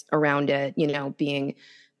stereotypes around it, being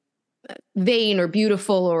vain or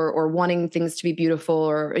beautiful, or wanting things to be beautiful,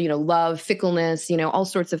 or, love, fickleness, all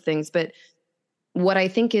sorts of things. But what I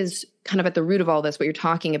think is kind of at the root of all this, what you're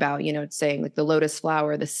talking about, it's saying like the lotus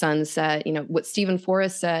flower, the sunset, what Stephen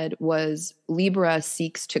Forrest said was Libra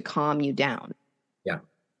seeks to calm you down. Yeah.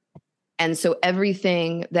 And so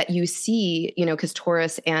everything that you see, because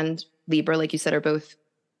Taurus and Libra, like you said, are both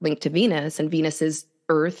linked to Venus, and Venus is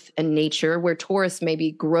earth and nature, where Taurus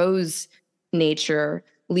maybe grows nature,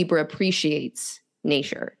 Libra appreciates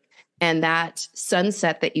nature. And that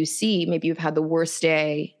sunset that you see, maybe you've had the worst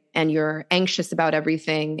day and you're anxious about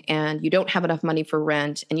everything, and you don't have enough money for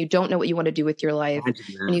rent, and you don't know what you want to do with your life.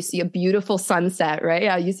 And you see a beautiful sunset, right?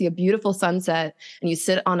 Yeah, you see a beautiful sunset, and you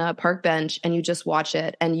sit on a park bench and you just watch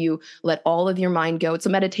it, and you let all of your mind go. It's a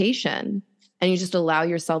meditation, and you just allow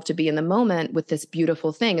yourself to be in the moment with this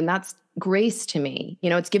beautiful thing. And that's grace to me.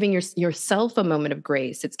 It's giving yourself a moment of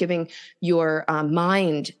grace. It's giving your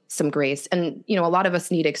mind some grace. And, a lot of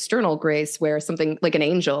us need external grace, where something like an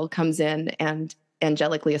angel comes in and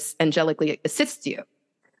angelically assists you.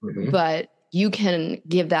 Mm-hmm. But you can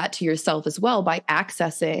give that to yourself as well by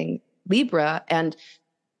accessing Libra and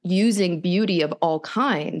using beauty of all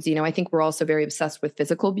kinds. I think we're also very obsessed with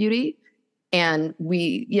physical beauty, and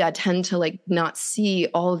we tend to not see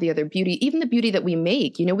all of the other beauty, even the beauty that we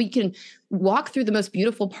make. We can walk through the most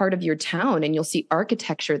beautiful part of your town and you'll see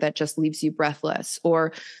architecture that just leaves you breathless,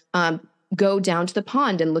 or go down to the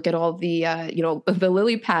pond and look at all the, the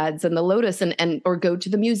lily pads and the lotus, and or go to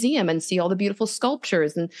the museum and see all the beautiful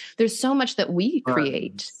sculptures. And there's so much that we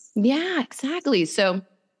create. Yeah, exactly. So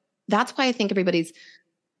that's why I think everybody's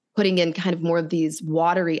putting in kind of more of these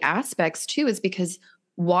watery aspects too, is because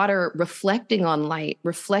water reflecting on light,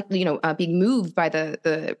 being moved by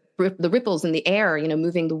the ripples in the air,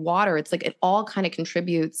 moving the water. It's like it all kind of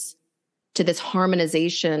contributes to this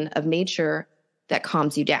harmonization of nature that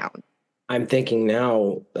calms you down. I'm thinking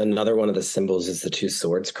now another one of the symbols is the two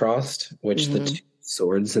swords crossed, which the two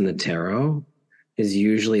swords in the tarot is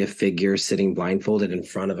usually a figure sitting blindfolded in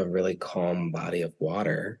front of a really calm body of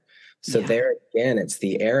water. So there again, it's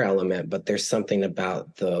the air element, but there's something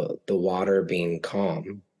about the water being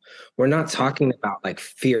calm. We're not talking about like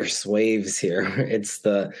fierce waves here. It's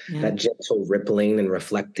that gentle rippling and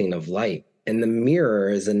reflecting of light. And the mirror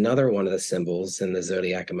is another one of the symbols in the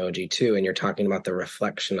zodiac emoji too. And you're talking about the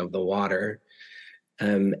reflection of the water.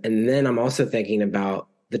 And then I'm also thinking about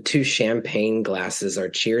the two champagne glasses are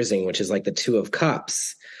cheersing, which is like the two of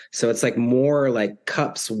cups. So it's like more like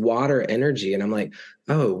cups, water energy. And I'm like,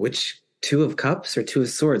 oh, which two of cups or two of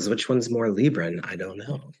swords? Which one's more Libran? I don't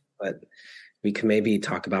know. But we can maybe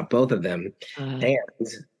talk about both of them. And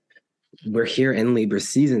we're here in Libra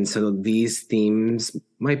season, so these themes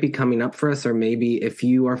might be coming up for us, or maybe if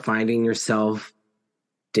you are finding yourself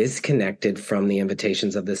disconnected from the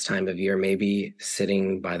invitations of this time of year, maybe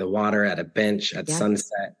sitting by the water at a bench at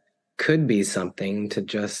sunset could be something to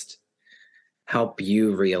just help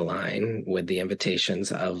you realign with the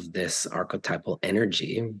invitations of this archetypal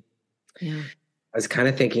energy. Yeah. I was kind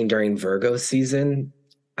of thinking during Virgo season,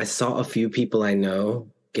 I saw a few people I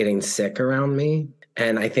know getting sick around me.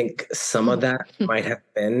 And I think some of that might have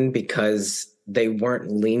been because they weren't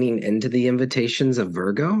leaning into the invitations of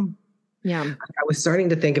Virgo. Yeah. I was starting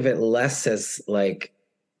to think of it less as like,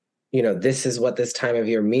 this is what this time of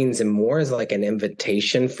year means, and more as like an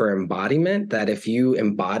invitation for embodiment, that if you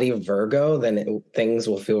embody Virgo, then things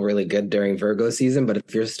will feel really good during Virgo season. But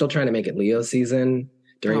if you're still trying to make it Leo season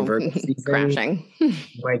during Virgo season, crashing, you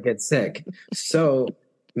might get sick. So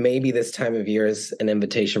maybe this time of year is an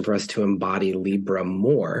invitation for us to embody Libra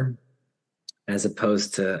more, as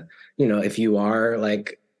opposed to, if you are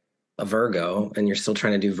like a Virgo and you're still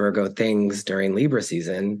trying to do Virgo things during Libra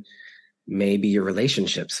season, maybe your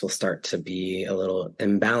relationships will start to be a little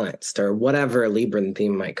imbalanced, or whatever Libran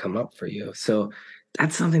theme might come up for you. So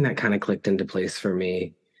that's something that kind of clicked into place for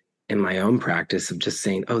me in my own practice of just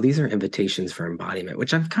saying, oh, these are invitations for embodiment,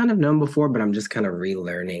 which I've kind of known before, but I'm just kind of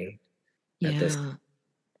relearning at this.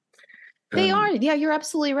 They are. Yeah, you're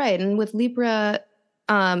absolutely right. And with Libra,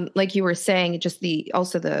 like you were saying, just the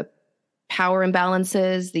power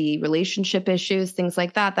imbalances, the relationship issues, things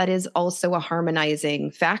like that, that is also a harmonizing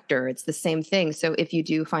factor. It's the same thing. So if you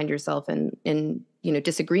do find yourself in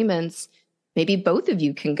disagreements, maybe both of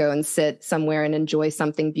you can go and sit somewhere and enjoy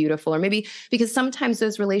something beautiful. Or maybe, because sometimes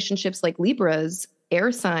those relationships, like Libras,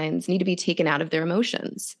 air signs, need to be taken out of their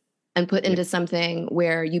emotions and put into something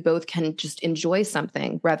where you both can just enjoy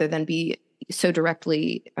something rather than be so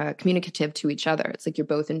directly communicative to each other. It's like you're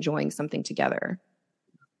both enjoying something together.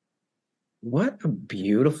 What a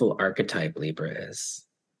beautiful archetype Libra is.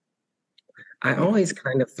 I always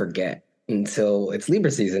kind of forget, until it's Libra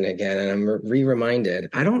season again, and I'm reminded.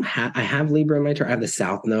 I have Libra in my chart. I have the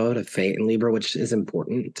South Node of Fate in Libra, which is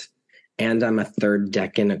important, and I'm a third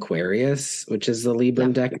decan Aquarius, which is the Libra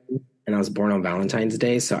decan, and I was born on Valentine's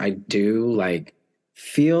Day, so I do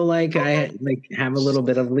feel like I have a little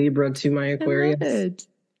bit of Libra to my Aquarius. I love it.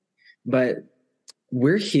 But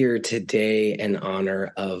we're here today in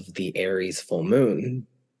honor of the Aries full moon.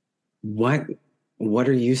 What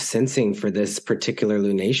are you sensing for this particular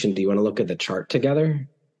lunation? Do you want to look at the chart together?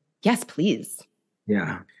 Yes, please.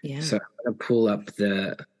 Yeah. So I'm going to pull up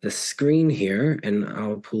the screen here, and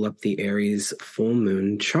I'll pull up the Aries full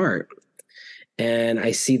moon chart. And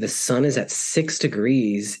I see the sun is at 6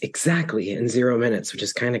 degrees exactly in 0 minutes, which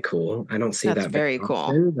is kind of cool. I don't see That's that very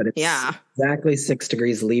cool. But it's exactly 6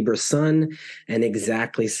 degrees Libra sun and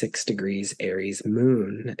exactly 6 degrees Aries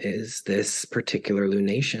moon is this particular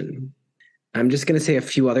lunation. I'm just going to say a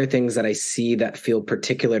few other things that I see that feel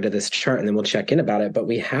particular to this chart, and then we'll check in about it. But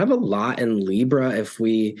we have a lot in Libra if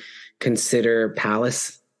we consider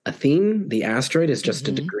Pallas Athene, the asteroid, is just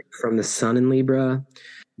a degree from the sun in Libra.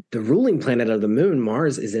 The ruling planet of the moon,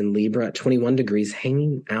 Mars, is in Libra at 21 degrees,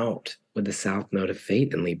 hanging out with the South Node of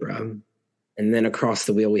Fate in Libra. And then across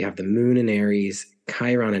the wheel, we have the moon in Aries,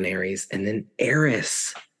 Chiron in Aries, and then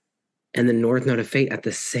Eris and the North Node of Fate at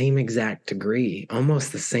the same exact degree,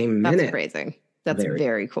 almost the same minute. That's crazy. That's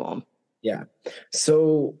very cool. Yeah.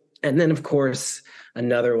 So, and then of course,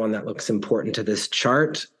 another one that looks important to this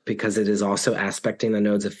chart, because it is also aspecting the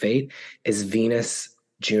nodes of fate, is Venus,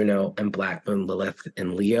 Juno, and Black Moon Lilith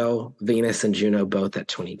in Leo. Venus and Juno both at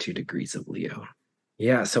 22 degrees of Leo.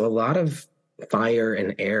 Yeah. So a lot of fire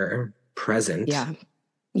and air present. Yeah.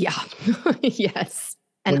 Yes.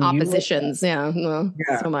 And oppositions. So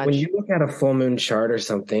much. When you look at a full moon chart or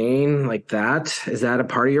something like that, is that a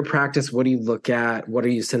part of your practice? What do you look at? What are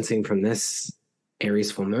you sensing from this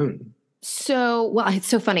Aries full moon? So, well, it's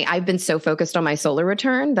so funny. I've been so focused on my solar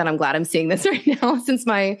return that I'm glad I'm seeing this right now, since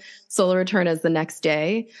my solar return is the next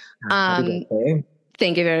day. Thank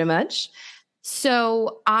you very much.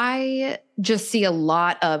 So I just see a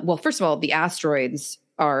lot of, well, first of all, the asteroids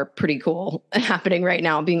are pretty cool happening right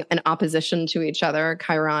now, being in opposition to each other,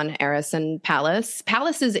 Chiron, Eris, and Pallas.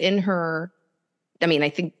 Pallas is in her, I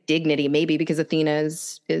think dignity, maybe because Athena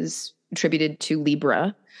is attributed to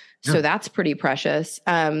Libra. Yeah. So that's pretty precious,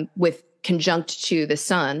 with conjunct to the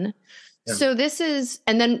sun. Yeah. So this is,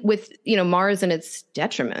 and then with, Mars and its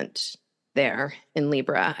detriment there in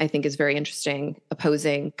Libra, I think is very interesting,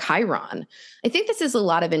 opposing Chiron. I think this is a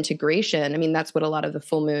lot of integration. That's what a lot of the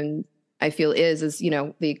full moon, I feel, is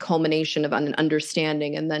the culmination of an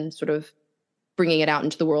understanding and then sort of bringing it out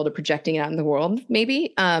into the world or projecting it out in the world,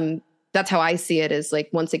 maybe. That's how I see it, is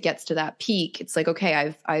once it gets to that peak, it's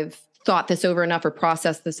okay, I've thought this over enough or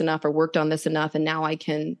processed this enough or worked on this enough, and now I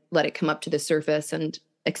can let it come up to the surface and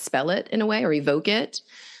expel it in a way or evoke it.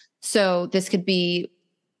 So this could be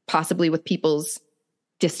possibly with people's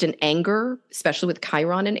distant anger, especially with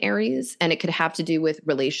Chiron and Aries, and it could have to do with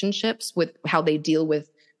relationships, with how they deal with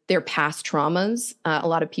their past traumas. A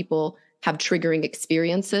lot of people have triggering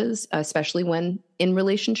experiences, especially when in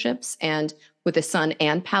relationships, and with the sun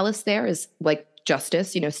and Pallas there is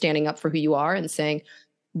justice, standing up for who you are and saying,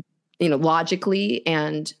 logically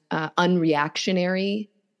and unreactionary,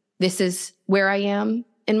 this is where I am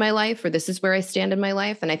in my life, or this is where I stand in my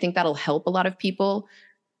life. And I think that'll help a lot of people,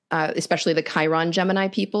 especially the Chiron Gemini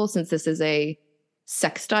people, since this is a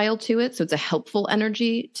sextile to it. So it's a helpful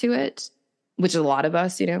energy to it, which is a lot of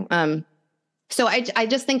us, So I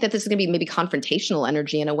just think that this is going to be maybe confrontational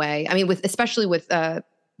energy in a way. Especially with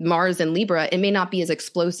Mars and Libra, it may not be as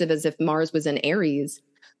explosive as if Mars was in Aries,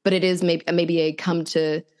 but it is maybe a come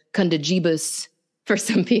to Jebus for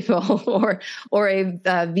some people, or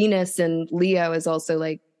a Venus and Leo is also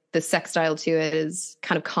the sextile to it is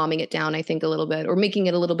kind of calming it down, I think, a little bit, or making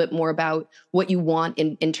it a little bit more about what you want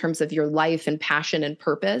in terms of your life and passion and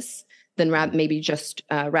purpose than maybe just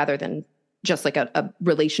rather than just a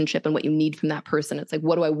relationship and what you need from that person. It's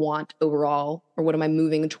what do I want overall, or what am I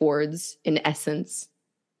moving towards in essence?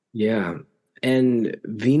 Yeah. And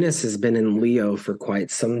Venus has been in Leo for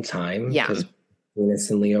quite some time. Yeah.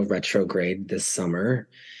 Venus in Leo retrograde this summer.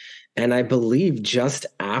 And I believe just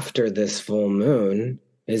after this full moon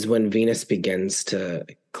is when Venus begins to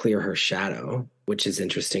clear her shadow, which is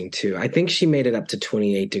interesting too. I think she made it up to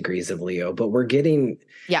 28 degrees of Leo, but we're getting...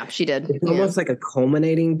 Yeah, she did. It's almost like a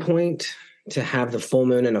culminating point to have the full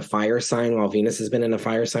moon in a fire sign, while Venus has been in a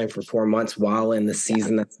fire sign for 4 months, while in the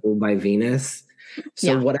season that's ruled by Venus.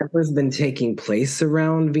 So whatever's been taking place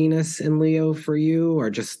around Venus and Leo for you, or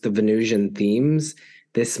just the Venusian themes,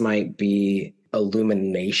 this might be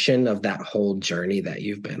illumination of that whole journey that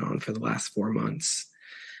you've been on for the last 4 months.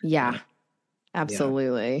 Yeah,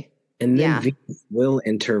 absolutely. Yeah. And then Venus will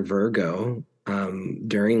enter Virgo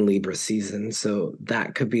during Libra season. So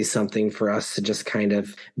that could be something for us to just kind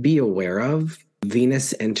of be aware of.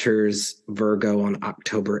 Venus enters Virgo on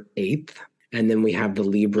October 8th. And then we have the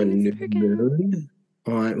Libra new moon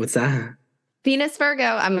on, what's that? Venus Virgo.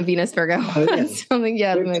 I'm a Venus Virgo. Oh,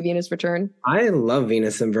 yeah. My Venus return. I love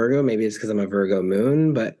Venus and Virgo. Maybe it's because I'm a Virgo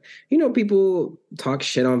moon, but people talk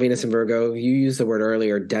shit on Venus and Virgo. You used the word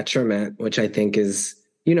earlier, detriment, which I think is,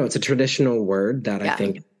 it's a traditional word that I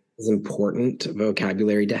think is important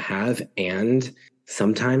vocabulary to have. And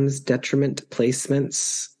sometimes detriment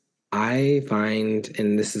placements I find,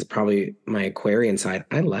 and this is probably my Aquarian side,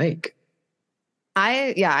 I like.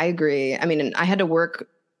 I agree. I mean, I had to work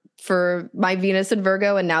for my Venus and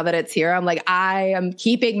Virgo, and now that it's here, I'm like, I am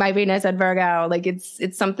keeping my Venus and Virgo. Like it's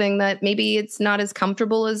something that maybe it's not as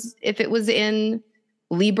comfortable as if it was in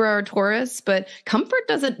Libra or Taurus, but comfort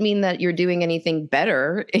doesn't mean that you're doing anything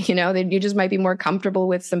better. You just might be more comfortable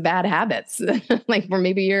with some bad habits, like, or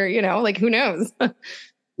maybe you're, like, who knows?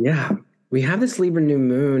 Yeah. We have this Libra new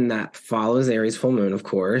moon that follows Aries full moon, of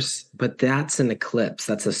course, but that's an eclipse.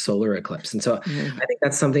 That's a solar eclipse. And so I think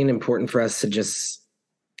that's something important for us to just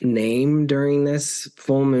name during this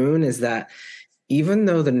full moon, is that even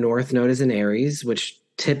though the North Node is in Aries, which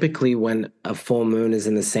typically when a full moon is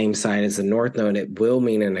in the same sign as the North Node, it will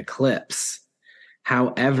mean an eclipse.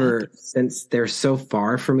 However, since they're so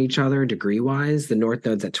far from each other degree-wise, the North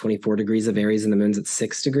Node's at 24 degrees of Aries and the moon's at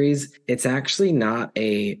 6 degrees, it's actually not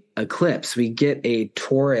a eclipse. We get a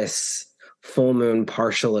Taurus full moon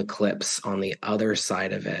partial eclipse on the other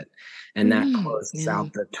side of it. And that closes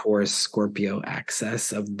out the Taurus Scorpio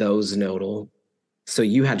axis of those nodal. So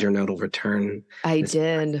you had your nodal return. I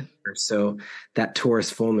did. So that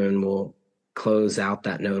Taurus full moon will close out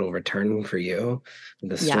that nodal return for you,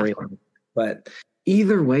 the storyline. But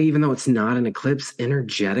either way, even though it's not an eclipse,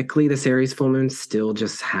 energetically, this Aries full moon still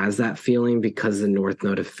just has that feeling because the North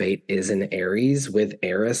Node of Fate is in Aries with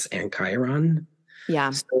Eris and Chiron.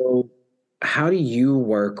 Yeah. So how do you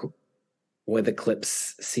work with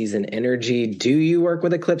eclipse season energy? Do you work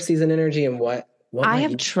with eclipse season energy, and what I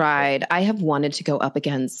have tried. I have wanted to go up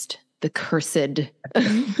against the cursed,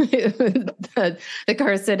 the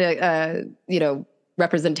cursed,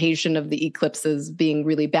 representation of the eclipses being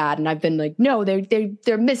really bad. And I've been like, no,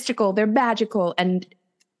 they're mystical, they're magical. And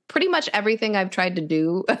pretty much everything I've tried to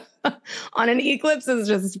do on an eclipse is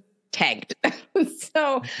just tagged.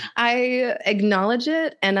 So I acknowledge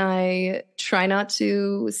it and I try not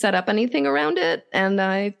to set up anything around it. And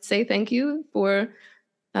I say thank you for,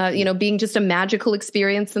 being just a magical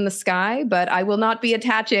experience in the sky, but I will not be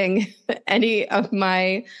attaching any of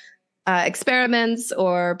my experiments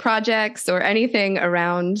or projects or anything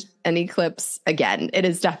around an eclipse again. It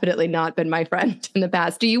has definitely not been my friend in the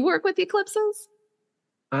past. Do you work with eclipses?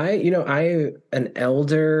 An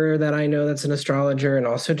elder that I know that's an astrologer, and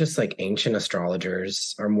also just like ancient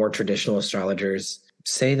astrologers or more traditional astrologers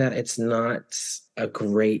say that it's not a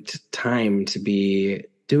great time to be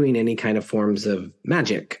doing any kind of forms of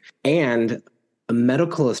magic. And a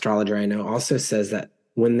medical astrologer I know also says that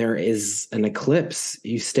when there is an eclipse,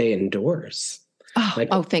 you stay indoors.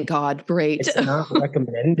 Oh, thank God. Great. It's not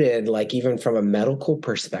recommended, like even from a medical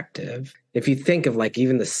perspective. If you think of like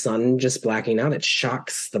even the sun just blacking out, it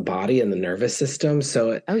shocks the body and the nervous system.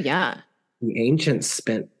 So the ancients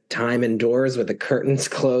spent time indoors with the curtains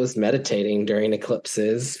closed, meditating during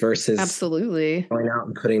eclipses versus absolutely going out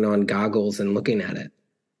and putting on goggles and looking at it.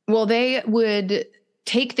 Well, they would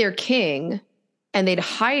take their king and they'd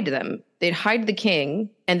hide them. They'd hide the king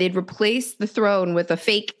and they'd replace the throne with a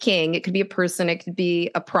fake king. It could be a person, it could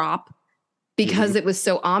be a prop, because it was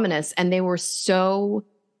so ominous. And they were so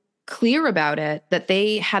clear about it that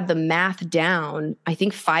they had the math down. I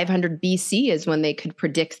think 500 BC is when they could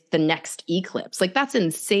predict the next eclipse. Like, that's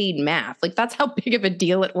insane math. Like, that's how big of a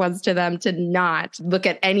deal it was to them to not look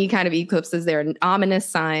at any kind of eclipses. They're ominous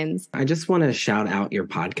signs. I just want to shout out your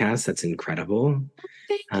podcast. That's incredible.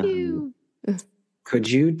 Thank you. Could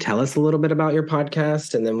you tell us a little bit about your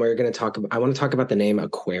podcast? And then we're going to talk about, I want to talk about the name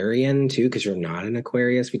Aquarean too, because you're not an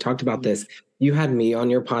Aquarius. We talked about this. You had me on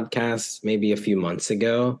your podcast maybe a few months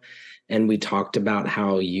ago, and we talked about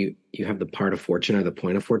how you have the part of fortune or the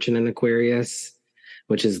point of fortune in Aquarius,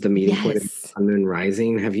 which is the meeting point of the sun, moon,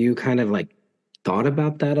 rising. Have you kind of like thought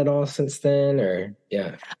about that at all since then? Or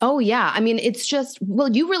Oh yeah. I mean, it's just, well,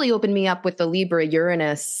 you really opened me up with the Libra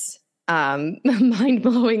Uranus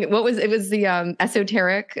mind-blowing. It was the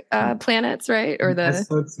esoteric planets, right? Or the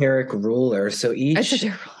esoteric ruler. So each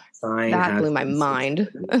sign that blew my mind.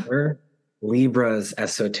 Libra's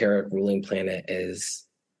esoteric ruling planet is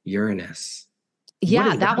Uranus.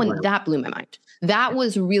 Yeah, that blew my mind. That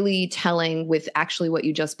was really telling with actually what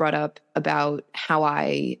you just brought up about how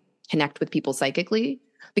I connect with people psychically,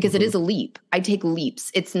 because it is a leap. I take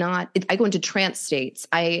leaps. It's not, I go into trance states.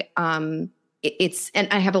 And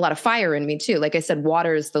I have a lot of fire in me too. Like I said,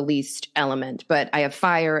 water is the least element, but I have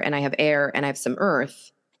fire and I have air and I have some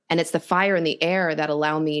earth. And it's the fire and the air that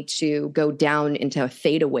allow me to go down into a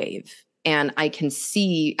theta wave. And I can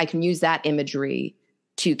use that imagery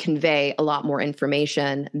to convey a lot more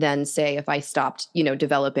information than, say, if I stopped,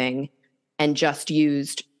 developing and just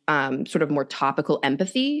used sort of more topical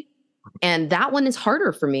empathy. And that one is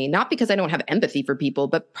harder for me, not because I don't have empathy for people,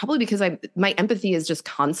 but probably because my empathy is just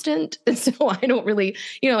constant. And so I don't really,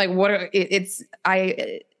 I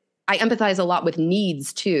empathize a lot with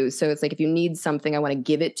needs too. So it's like, if you need something, I want to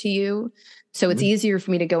give it to you. So it's easier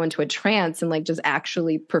for me to go into a trance and like just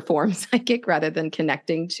actually perform psychic rather than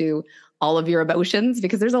connecting to all of your emotions,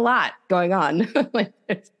 because there's a lot going on.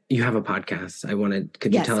 You have a podcast.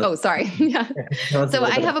 Could you tell us? Oh, sorry. Yeah. So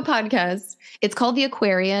I have a podcast. It's called The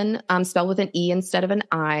Aquarean, spelled with an E instead of an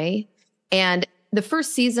I. And the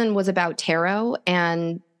first season was about tarot.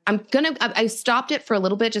 And I stopped it for a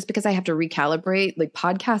little bit just because I have to recalibrate. Like,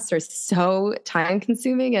 podcasts are so time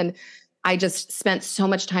consuming. And I just spent so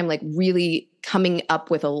much time like really coming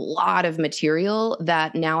up with a lot of material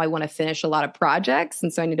that now I want to finish a lot of projects.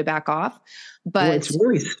 And so I need to back off. But it's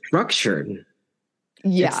really structured.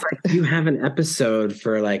 Yeah. It's like you have an episode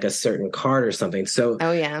for like a certain card or something. So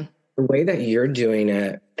the way that you're doing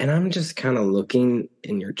it, and I'm just kind of looking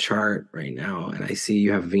in your chart right now, and I see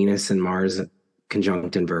you have Venus and Mars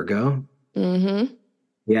conjunct in Virgo. Mm-hmm.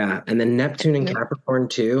 Yeah. And then Neptune and Capricorn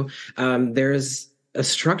too. There's a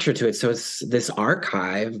structure to it. So it's this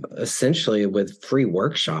archive essentially with free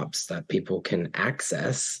workshops that people can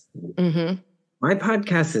access. Mm-hmm. My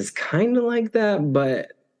podcast is kind of like that,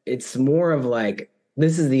 but it's more of like,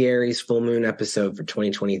 this is the Aries Full Moon episode for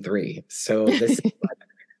 2023. So this is like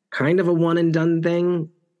kind of a one and done thing.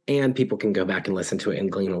 And people can go back and listen to it and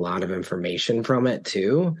glean a lot of information from it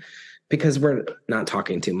too, because we're not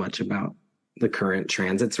talking too much about the current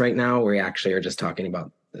transits right now. We actually are just talking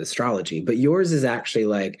about astrology, but yours is actually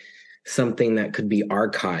like something that could be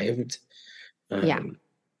archived. And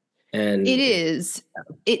it is.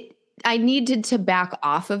 I needed to back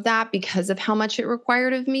off of that because of how much it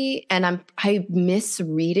required of me. And I miss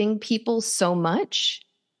reading people so much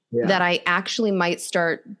that I actually might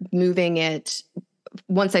start moving it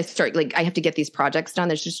once I start, like, I have to get these projects done.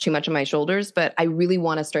 There's just too much on my shoulders, but I really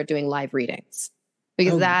want to start doing live readings,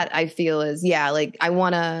 because that I feel is, like, I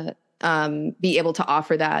want to be able to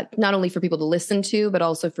offer that not only for people to listen to, but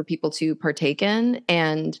also for people to partake in.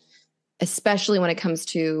 And especially when it comes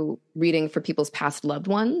to reading for people's past loved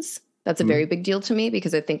ones, that's a very big deal to me,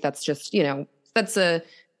 because I think that's just, that's a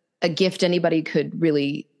gift anybody could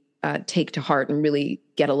really take to heart and really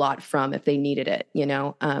get a lot from if they needed it,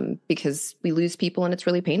 because we lose people and it's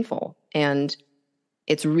really painful. And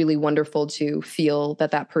it's really wonderful to feel that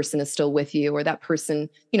that person is still with you, or that person,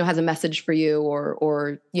 has a message for you,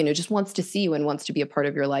 or, just wants to see you and wants to be a part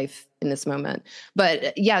of your life in this moment.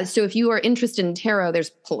 But so if you are interested in tarot, there's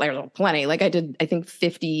plenty. Like, I did, I think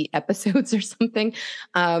 50 episodes or something,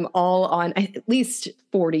 all on at least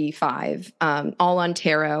 45, all on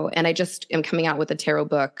tarot. And I just am coming out with a tarot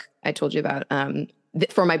book I told you about,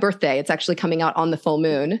 for my birthday. It's actually coming out on the full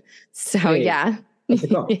moon. So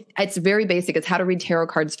it's very basic. It's how to read tarot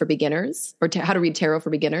cards for beginners, or how to read tarot for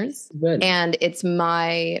beginners. Good. And it's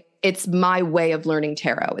my way of learning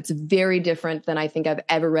tarot. It's very different than I think I've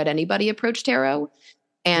ever read anybody approach tarot.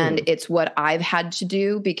 And it's what I've had to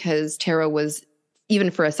do, because tarot was,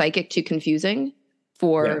 even for a psychic, too confusing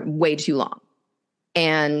for way too long.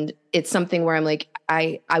 And it's something where I'm like,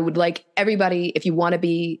 I would like everybody, if you want to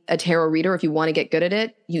be a tarot reader, if you want to get good at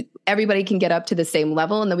it, everybody can get up to the same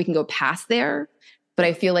level, and then we can go past there. But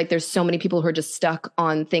I feel like there's so many people who are just stuck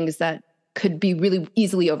on things that could be really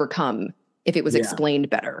easily overcome if it was explained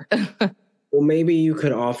better. Well, maybe you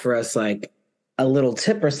could offer us like a little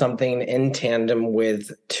tip or something in tandem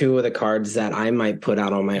with two of the cards that I might put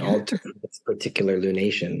out on my altar for this particular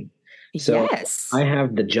lunation. So I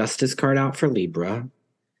have the Justice card out for Libra.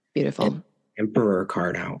 Beautiful. And Emperor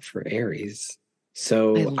card out for Aries.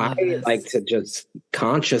 So I like to just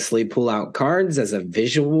consciously pull out cards as a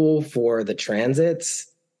visual for the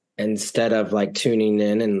transits, instead of like tuning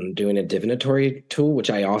in and doing a divinatory tool, which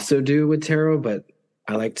I also do with tarot, but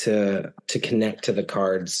I like to connect to the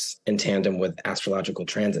cards in tandem with astrological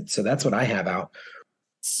transits. So that's what I have out.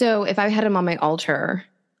 So if I had them on my altar,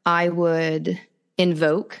 I would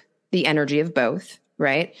invoke the energy of both,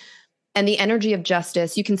 right? And the energy of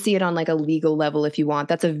justice, you can see it on like a legal level if you want.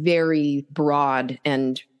 That's a very broad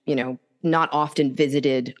and, not often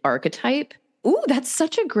visited archetype. Ooh, that's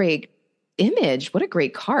such a great image. What a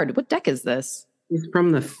great card. What deck is this? It's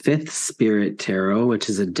from the Fifth Spirit Tarot, which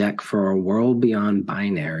is a deck for a world beyond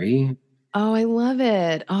binary. Oh, I love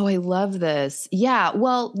it. Oh, I love this. Yeah.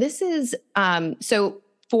 Well, this is, so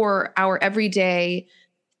for our everyday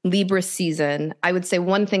Libra season, I would say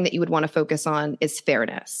one thing that you would want to focus on is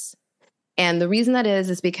fairness. And the reason that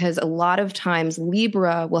is because a lot of times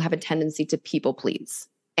Libra will have a tendency to people please.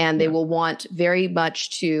 And they will want very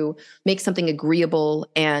much to make something agreeable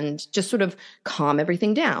and just sort of calm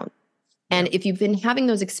everything down. And if you've been having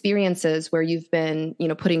those experiences where you've been,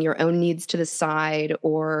 putting your own needs to the side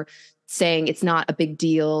or saying it's not a big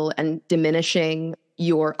deal and diminishing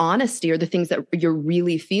your honesty or the things that you're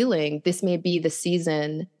really feeling, this may be the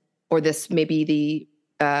season, or this may be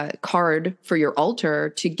the card for your altar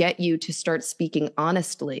to get you to start speaking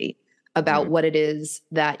honestly about what it is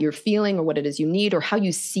that you're feeling or what it is you need or how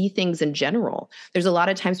you see things in general. There's a lot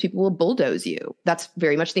of times people will bulldoze you. That's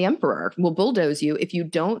very much the emperor will bulldoze you if you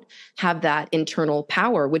don't have that internal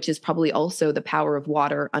power, which is probably also the power of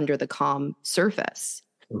water under the calm surface.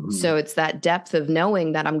 Mm-hmm. So it's that depth of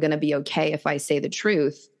knowing that I'm going to be okay if I say the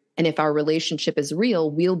truth. And if our relationship is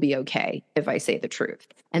real, we'll be okay if I say the truth.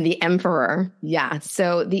 And the emperor. Yeah.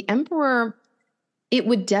 So the emperor, it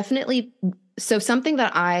would definitely, so something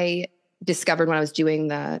that I discovered when I was doing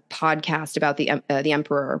the podcast about the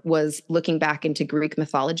emperor was looking back into Greek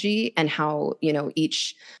mythology and how,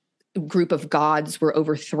 each group of gods were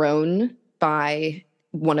overthrown by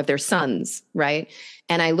one of their sons, right?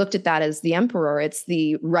 And I looked at that as the emperor. It's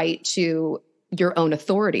the right to your own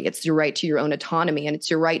authority. It's your right to your own autonomy, and it's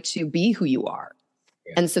your right to be who you are.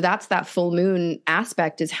 Yeah. And so that's that full moon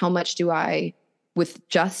aspect, is how much do I, with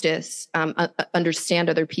justice, understand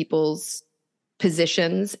other people's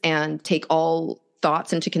positions and take all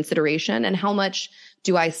thoughts into consideration, and how much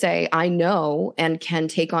do I say I know and can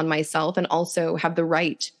take on myself and also have the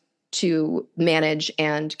right to manage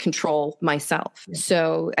and control myself. Yeah.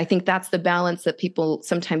 So I think that's the balance that people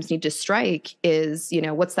sometimes need to strike is,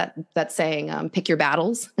 what's that saying? Pick your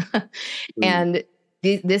battles. And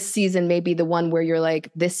this season may be the one where you're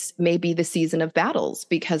like, this may be the season of battles,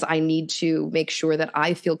 because I need to make sure that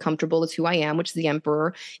I feel comfortable as who I am, which is the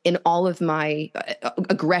emperor, in all of my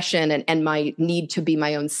aggression and my need to be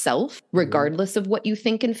my own self, regardless of what you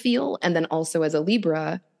think and feel. And then also as a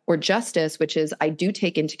Libra, or justice, which is I do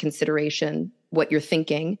take into consideration what you're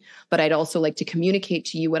thinking, but I'd also like to communicate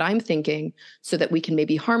to you what I'm thinking so that we can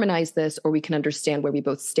maybe harmonize this, or we can understand where we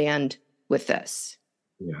both stand with this.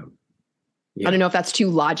 Yeah. I don't know if that's too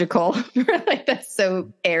logical. Like that's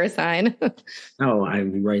so air sign. Oh,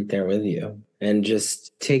 I'm right there with you. And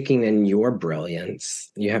just taking in your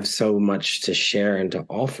brilliance, you have so much to share and to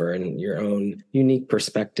offer, and your own unique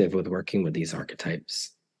perspective with working with these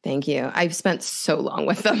archetypes. Thank you. I've spent so long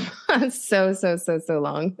with them. so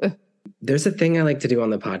long. There's a thing I like to do on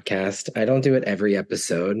the podcast. I don't do it every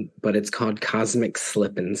episode, but it's called Cosmic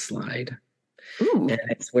Slip and Slide. Ooh. And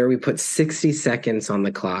it's where we put 60 seconds on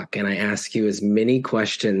the clock, and I ask you as many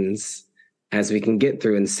questions as we can get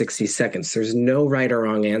through in 60 seconds. There's no right or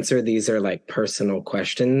wrong answer. These are like personal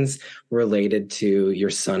questions related to your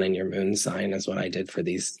sun and your moon sign, is what I did for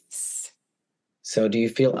these. So do you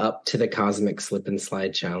feel up to the Cosmic Slip and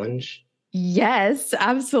Slide challenge? Yes,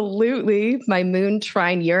 absolutely. My moon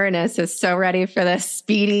trine Uranus is so ready for this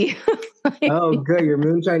speedy. Oh, good. Your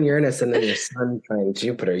moon trine Uranus and then your sun trine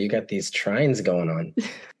Jupiter. You got these trines going on.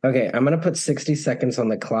 Okay, I'm going to put 60 seconds on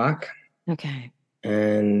the clock. Okay.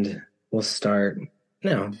 And we'll start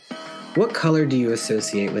now. What color do you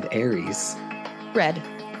associate with Aries? Red.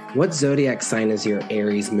 What zodiac sign is your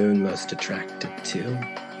Aries moon most attracted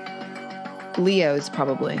to? Leo's,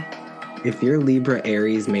 probably. If your Libra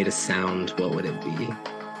Aries made a sound, what would it be?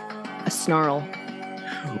 A snarl.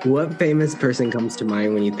 What famous person comes to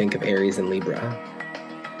mind when you think of Aries and Libra?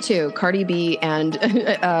 Two, Cardi B and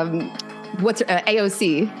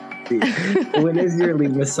AOC. When is your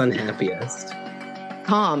Libra sun happiest?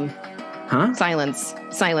 Calm. Huh? Silence.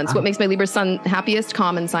 What makes my Libra sun happiest?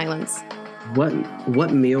 Calm and silence.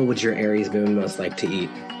 What meal would your Aries moon most like to eat?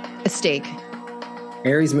 A steak.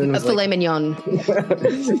 Aries moon was a filet mignon.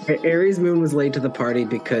 Aries moon was late to the party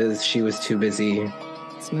because she was too busy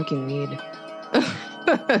smoking weed.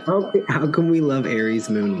 How can we love Aries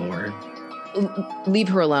moon more? Leave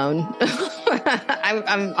her alone.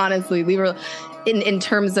 I'm honestly leave her in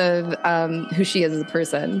terms of who she is as a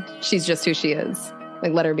person. She's just who she is.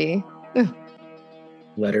 Like, let her be.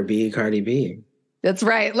 Let her be Cardi B. That's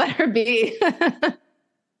right. Let her be.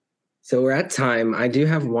 So we're at time. I do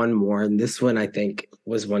have one more. And this one I think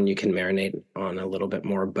was one you can marinate on a little bit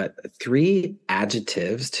more, but 3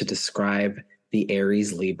 adjectives to describe the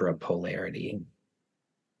Aries-Libra polarity.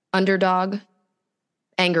 Underdog,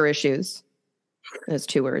 anger issues. Those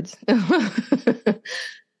 2 words.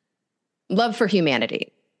 Love for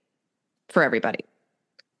humanity, for everybody.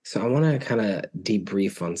 So I want to kind of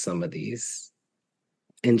debrief on some of these.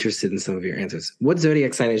 Interested in some of your answers. What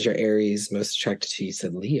zodiac sign is your Aries most attracted to? You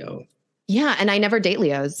said Leo. Yeah, and I never date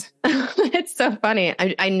Leos. It's so funny.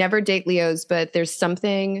 I never date Leos, but there's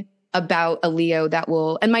something about a Leo that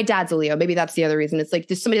will, and my dad's a Leo. Maybe that's the other reason. It's like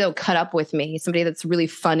there's somebody that will cut up with me, somebody that's really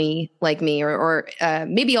funny like me, or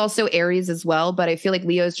maybe also Aries as well. But I feel like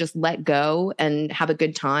Leos just let go and have a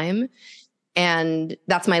good time. And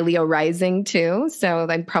that's my Leo rising too. So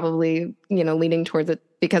I'm probably, leaning towards it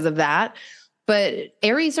because of that. But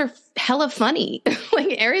Aries are hella funny.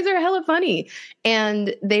 Like Aries are hella funny.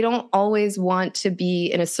 And they don't always want to be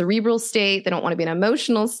in a cerebral state. They don't want to be in an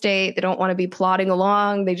emotional state. They don't want to be plodding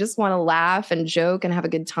along. They just want to laugh and joke and have a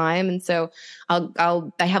good time. And so I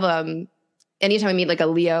have anytime I meet like a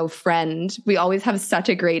Leo friend, we always have such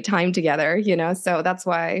a great time together, So that's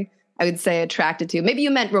why I would say attracted to. Maybe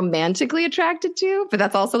you meant romantically attracted to, but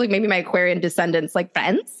that's also like maybe my Aquarian descendants, like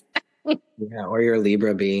friends. Yeah, or your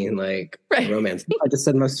Libra being like romance. I just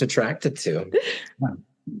said most attracted to. Yeah.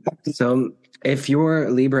 So if your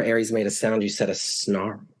Libra Aries made a sound, you said a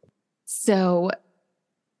snarl. So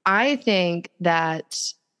I think that,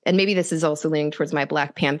 and maybe this is also leaning towards my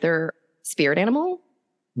Black Panther spirit animal.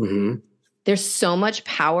 Mm-hmm. There's so much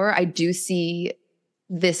power. I do see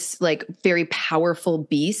this like very powerful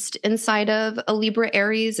beast inside of a Libra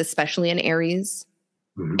Aries, especially an Aries.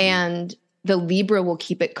 Mm-hmm. And the Libra will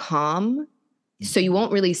keep it calm. So you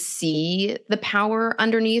won't really see the power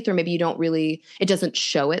underneath, or maybe it doesn't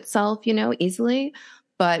show itself, easily.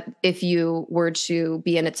 But if you were to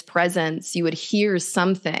be in its presence, you would hear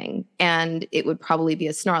something and it would probably be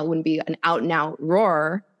a snarl. It wouldn't be an out and out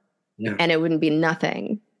roar, and it wouldn't be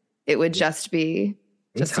nothing. It would just be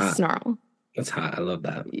a snarl. That's hot. I love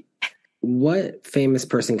that. What famous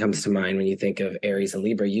person comes to mind when you think of Aries and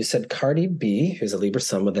Libra? You said Cardi B, who's a Libra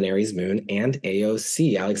sun with an Aries moon, and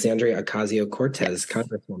AOC, Alexandria Ocasio-Cortez,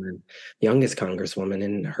 Congresswoman, youngest Congresswoman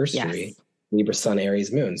in history, Libra sun,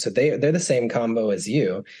 Aries moon. So they're the same combo as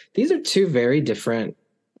you. These are 2 very different,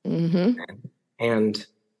 and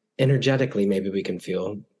energetically, maybe we can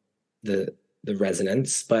feel the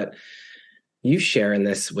resonance, but you share in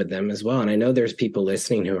this with them as well. And I know there's people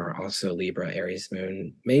listening who are also Libra, Aries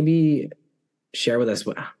moon. Maybe share with us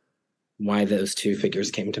why those 2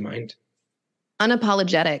 figures came to mind.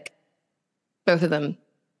 Unapologetic, both of them.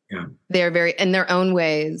 Yeah. They're very, in their own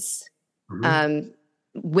ways. Mm-hmm.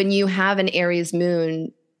 When you have an Aries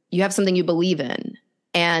moon, you have something you believe in.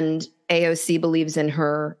 And AOC believes in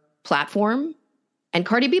her platform. And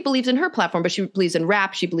Cardi B believes in her platform, but she believes in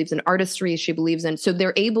rap. She believes in artistry. She believes in, so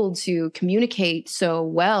they're able to communicate so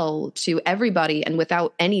well to everybody and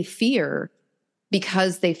without any fear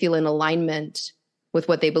because they feel in alignment with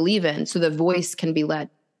what they believe in. So the voice can be let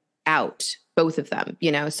out, both of them,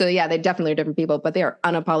 So yeah, they definitely are different people, but they are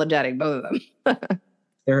unapologetic, both of them.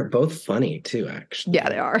 They're both funny too, actually. Yeah,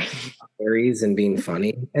 they are. Aries and being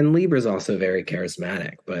funny. And Libra's also very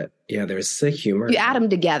charismatic, but yeah, there's the humor. You add them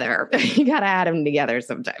together. You got to add them together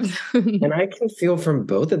sometimes. And I can feel from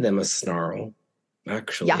both of them a snarl,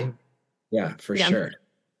 actually. Yeah, for sure.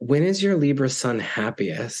 When is your Libra sun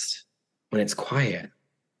happiest? When it's quiet.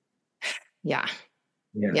 Yeah.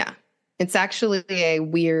 It's actually a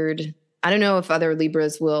weird, I don't know if other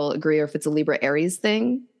Libras will agree or if it's a Libra Aries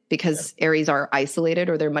thing. Because Aries are isolated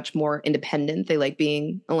or they're much more independent. They like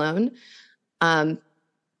being alone. I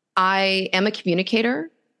am a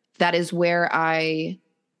communicator. That is where I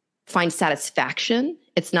find satisfaction.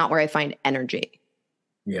 It's not where I find energy.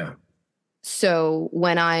 Yeah. So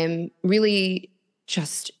when I'm really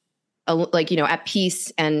just at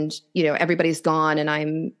peace and, everybody's gone and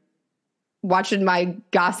I'm watching my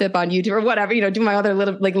gossip on YouTube or whatever, do my other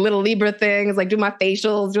little Libra things, like do my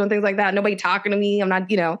facials, doing things like that. Nobody talking to me. I'm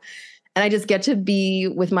not, and I just get to be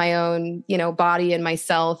with my own, body and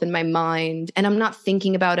myself and my mind. And I'm not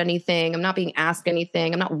thinking about anything. I'm not being asked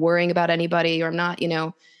anything. I'm not worrying about anybody, or I'm not,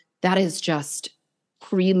 that is just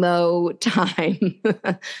primo time.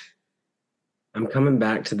 I'm coming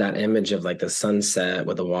back to that image of like the sunset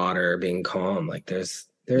with the water being calm. Like there's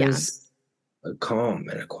a calm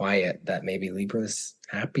and a quiet that maybe Libra's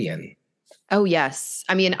happy in. Oh, yes.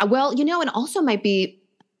 I mean, well, and also might be,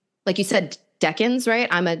 like you said, decans, right?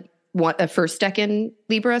 I'm a first decan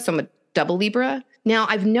Libra, so I'm a double Libra. Now,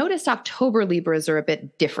 I've noticed October Libras are a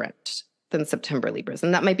bit different. than September Libras.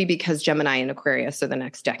 And that might be because Gemini and Aquarius are the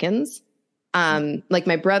next decans. Like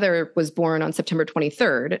my brother was born on September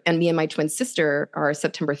 23rd, and me and my twin sister are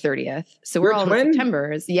September 30th. So we're all in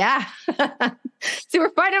Septembers. Yeah. So we're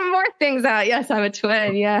finding more things out. Yes, I'm a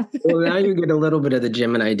twin. Yeah. Well, now you get a little bit of the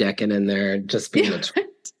Gemini decan in there, just being a twin.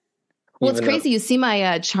 Well, it's crazy. You see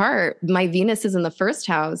my chart. My Venus is in the first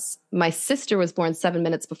house. My sister was born 7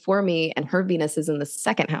 minutes before me, and her Venus is in the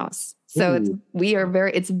second house. So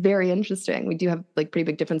it's very interesting. We do have like pretty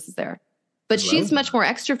big differences there. But she's much more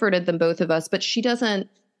extroverted than both of us, but she doesn't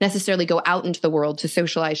necessarily go out into the world to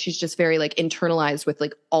socialize. She's just very like internalized with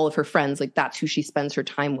like all of her friends. Like that's who she spends her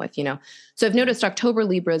time with, you know? So I've noticed October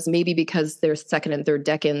Libras, maybe because they're second and third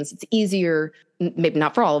decans, it's easier, maybe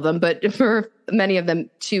not for all of them, but for many of them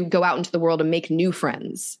to go out into the world and make new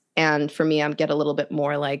friends. And for me, I get a little bit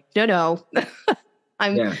more like, no,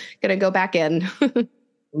 I'm going to go back in.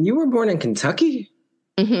 You were born in Kentucky?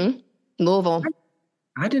 Mm-hmm. Louisville.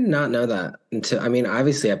 I did not know that until, I mean,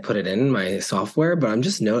 obviously I put it in my software, but I'm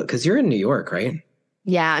just because you're in New York, right?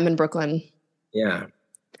 Yeah, I'm in Brooklyn. Yeah.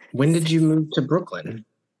 When did you move to Brooklyn?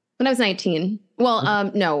 When I was 19.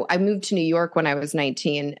 Well, no, I moved to New York when I was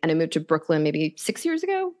 19, and I moved to Brooklyn maybe 6 years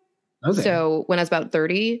ago. Okay. So when I was about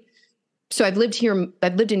 30. So I've lived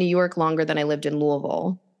in New York longer than I lived in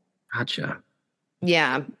Louisville. Gotcha.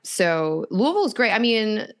 Yeah. So Louisville is great. I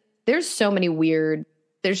mean, there's so many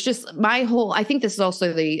there's just I think this is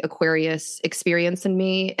also the Aquarius experience in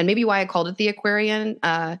me, and maybe why I called it the Aquarian,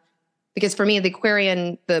 because for me, the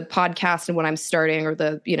Aquarian, the podcast and what I'm starting, or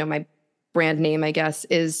my brand name, I guess,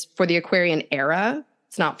 is for the Aquarian era.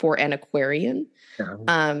 It's not for an Aquarian.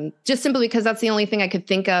 Yeah. Just simply because that's the only thing I could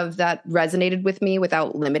think of that resonated with me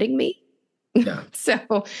without limiting me. Yeah.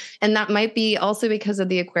 And that might be also because of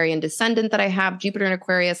the Aquarian descendant that I have, Jupiter in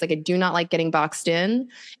Aquarius. Like I do not like getting boxed in.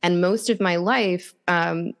 And most of my life,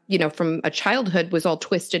 from a childhood was all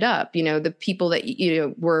twisted up. You know, the people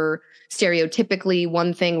that, were stereotypically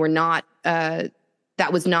one thing were not,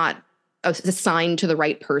 that was not assigned to the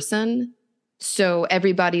right person. So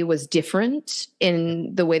everybody was different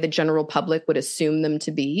in the way the general public would assume them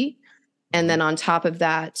to be. And then on top of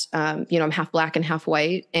that, I'm half black and half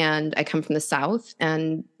white, and I come from the South,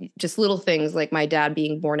 and just little things like my dad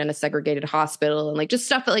being born in a segregated hospital, and like just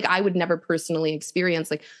stuff that like I would never personally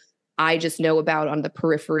experience. Like I just know about on the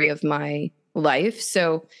periphery of my life.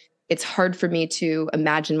 So it's hard for me to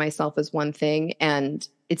imagine myself as one thing. And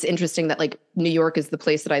it's interesting that like New York is the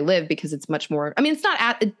place that I live because it's much more, I mean, it's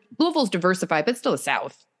not Louisville's diversified, but it's still the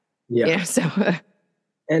South. Yeah. So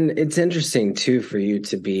and it's interesting, too, for you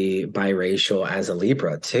to be biracial as a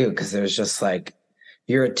Libra, too, because there's just like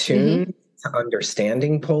you're attuned to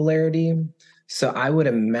understanding polarity. So I would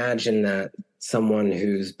imagine that someone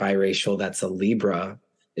who's biracial that's a Libra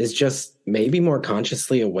is just maybe more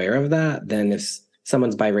consciously aware of that than if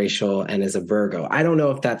someone's biracial and is a Virgo. I don't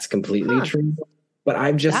know if that's completely true, but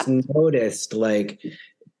I've just noticed like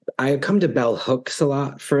I come to Bell Hooks a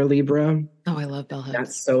lot for Libra. Oh, I love Bell Hooks.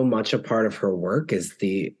 That's so much a part of her work is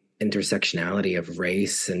the intersectionality of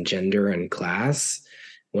race and gender and class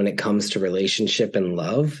when it comes to relationship and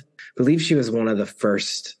love. I believe she was one of the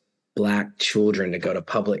first Black children to go to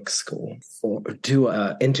public school,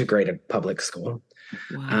 to integrated public school.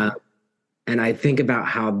 Wow. And I think about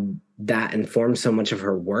how that informs so much of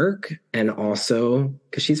her work, and also,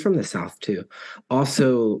 because she's from the South too,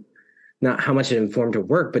 also not how much it informed her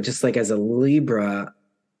work, but just like as a Libra,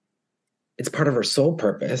 it's part of her soul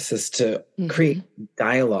purpose is to create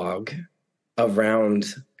dialogue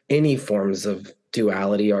around any forms of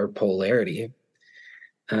duality or polarity.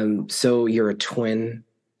 So you're a twin.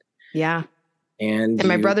 Yeah. And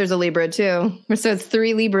my brother's a Libra too. So it's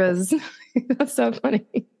 3 Libras. That's so funny.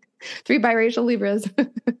 3 biracial Libras.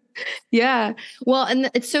 Yeah. Well,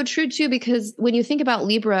 and it's so true too, because when you think about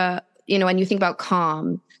Libra, and you think about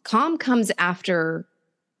calm comes after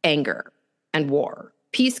anger and war.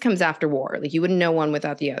 Peace comes after war. Like you wouldn't know one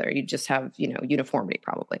without the other. You just have, uniformity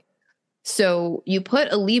probably. So you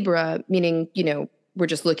put a Libra, meaning, we're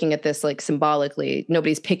just looking at this like symbolically.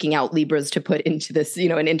 Nobody's picking out Libras to put into this,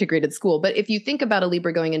 an integrated school. But if you think about a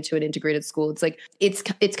Libra going into an integrated school, it's like it's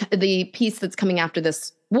the piece that's coming after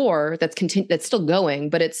this war that's still going,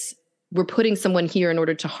 but we're putting someone here in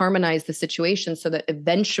order to harmonize the situation so that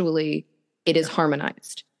eventually it is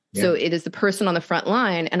harmonized. Yeah. So it is the person on the front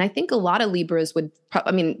line. And I think a lot of Libras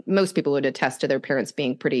most people would attest to their parents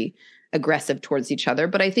being pretty aggressive towards each other.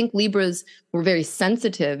 But I think Libras were very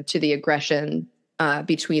sensitive to the aggression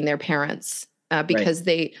between their parents because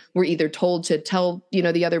they were either told to tell,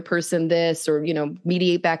 the other person this, or,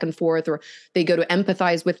 mediate back and forth, or they go to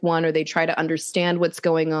empathize with one, or they try to understand what's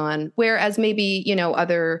going on. Whereas maybe,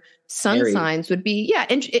 other sun signs would be,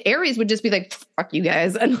 and Aries would just be like, fuck you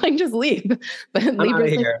guys, and like just leave. But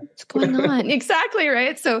Libra's like, what's going on? Exactly.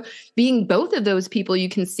 Right. So being both of those people, you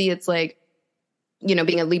can see it's like,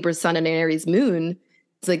 being a Libra sun and an Aries moon,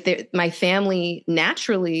 it's like my family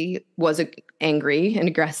naturally was angry and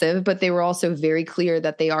aggressive, but they were also very clear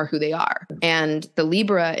that they are who they are. And the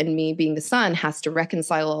Libra in me, being the sun, has to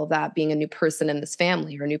reconcile all of that, being a new person in this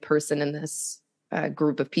family or a new person in this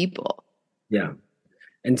group of people. Yeah.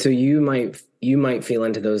 And so you might feel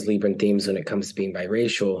into those Libran themes when it comes to being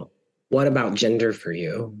biracial. What about gender for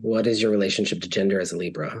you? What is your relationship to gender as a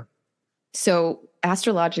Libra? So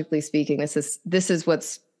astrologically speaking, this is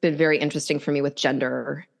what's been very interesting for me with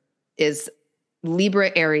gender is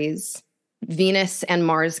Libra Aries, Venus and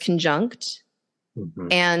Mars conjunct,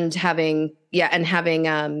 and having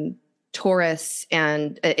Taurus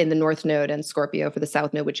and in the North Node and Scorpio for the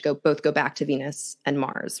South Node, which both go back to Venus and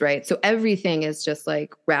Mars, right? So everything is just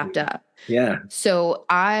like wrapped up. Yeah. So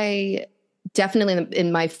I definitely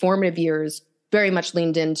in my formative years very much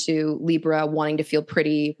leaned into Libra, wanting to feel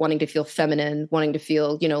pretty, wanting to feel feminine, wanting to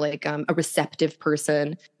feel, like a receptive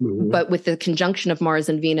person. But with the conjunction of Mars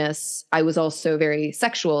and Venus, I was also very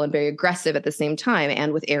sexual and very aggressive at the same time,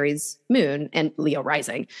 and with Aries Moon and Leo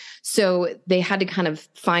rising. So they had to kind of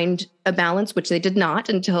find a balance, which they did not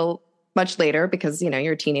until much later, because,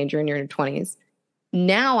 you're a teenager and you're in your 20s.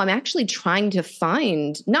 Now I'm actually trying to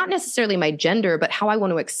find not necessarily my gender, but how I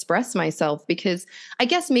want to express myself, because I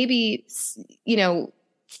guess maybe,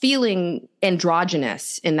 feeling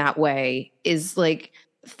androgynous in that way is like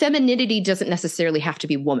femininity doesn't necessarily have to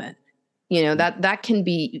be woman, that can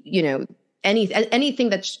be, anything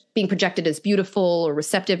that's being projected as beautiful or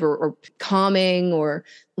receptive or calming or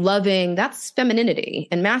loving, that's femininity.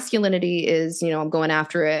 And masculinity is, I'm going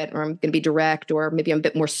after it, or I'm going to be direct, or maybe I'm a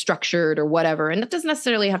bit more structured or whatever. And it doesn't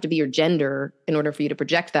necessarily have to be your gender in order for you to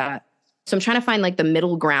project that. So I'm trying to find like the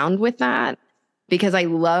middle ground with that, because I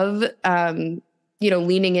love,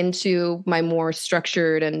 leaning into my more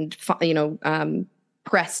structured and,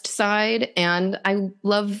 pressed side. And I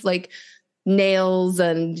love like nails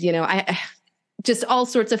and, I just all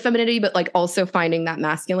sorts of femininity, but like also finding that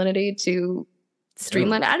masculinity to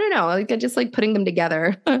streamline. I don't know. Like I just like putting them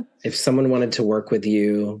together. If someone wanted to work with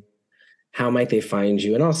you, how might they find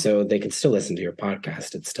you? And also they can still listen to your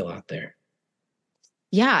podcast. It's still out there.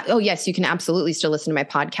 Yeah. Oh, yes. You can absolutely still listen to my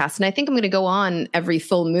podcast. And I think I'm going to go on every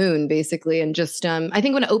full moon, basically. And just, I think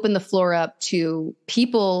I'm going to open the floor up to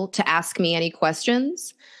people to ask me any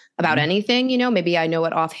questions about anything, maybe I know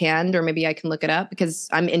it offhand, or maybe I can look it up, because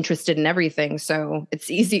I'm interested in everything. So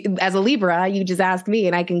it's easy. As a Libra, you just ask me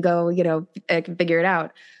and I can go, I can figure it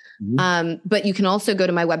out. But you can also go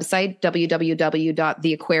to my website,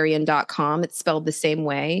 www.theaquarian.com. It's spelled the same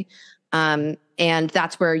way. And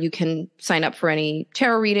that's where you can sign up for any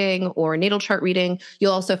tarot reading or natal chart reading.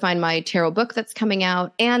 You'll also find my tarot book that's coming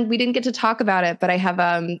out. And we didn't get to talk about it, but I have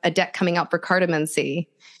a deck coming out for cartomancy.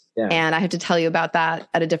 Yeah. And I have to tell you about that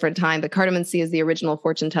at a different time. But cartomancy is the original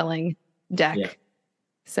fortune-telling deck. Yeah.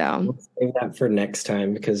 So we'll save that for next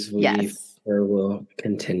time, because we will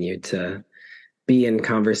continue to be in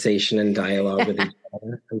conversation and dialogue with each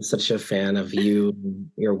other. I'm such a fan of you,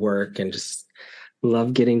 your work, and just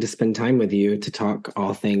love getting to spend time with you to talk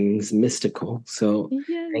all things mystical. So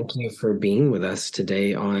thank you for being with us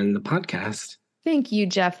today on the podcast. Thank you,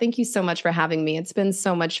 Jeff. Thank you so much for having me. It's been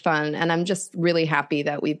so much fun. And I'm just really happy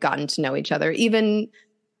that we've gotten to know each other. Even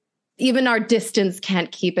our distance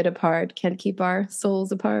can't keep it apart, can't keep our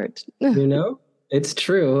souls apart. It's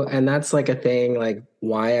true. And that's like a thing, like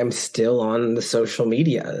why I'm still on the social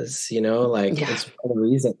medias, it's one of the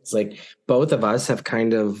reasons. Like both of us have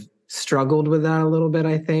kind of struggled with that a little bit,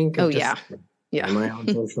 I think. Oh, yeah. Am I on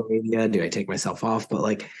social media? Do I take myself off? But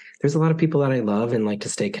like, there's a lot of people that I love and like to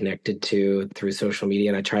stay connected to through social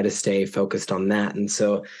media. And I try to stay focused on that. And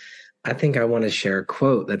so I think I want to share a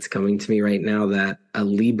quote that's coming to me right now that a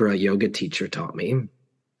Libra yoga teacher taught me.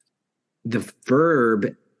 The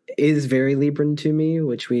verb is very Libran to me,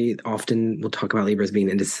 which we often will talk about Libra as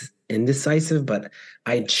being indecisive, but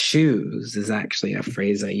I choose is actually a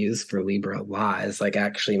phrase I use for Libra a lot, is like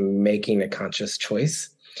actually making a conscious choice.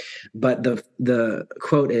 But the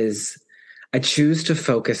quote is, I choose to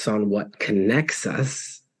focus on what connects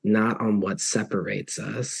us, not on what separates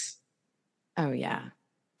us. Oh, yeah.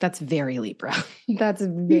 That's very Libra. That's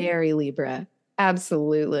very Libra.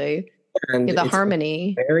 Absolutely. And the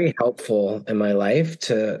harmony. Very helpful in my life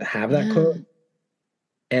to have that quote.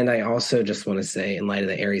 And I also just want to say, in light of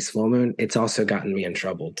the Aries full moon, it's also gotten me in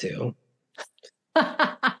trouble too.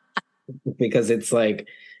 Because it's like,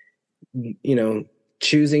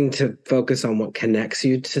 choosing to focus on what connects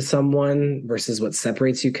you to someone versus what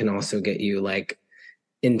separates you can also get you like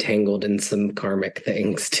entangled in some karmic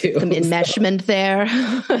things too. Some enmeshment there.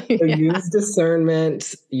 So use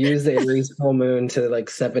discernment, use the Aries full moon to like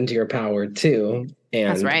step into your power too. And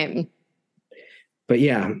that's right. But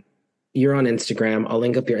yeah, you're on Instagram. I'll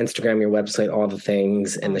link up your Instagram, your website, all the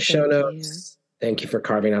things in the show notes. Thank you for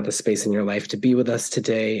carving out the space in your life to be with us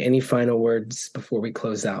today. Any final words before we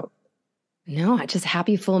close out? No, just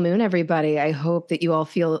happy full moon, everybody. I hope that you all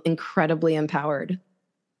feel incredibly empowered.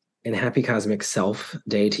 And happy cosmic self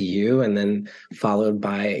day to you, and then followed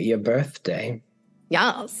by your birthday.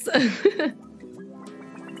 Yes.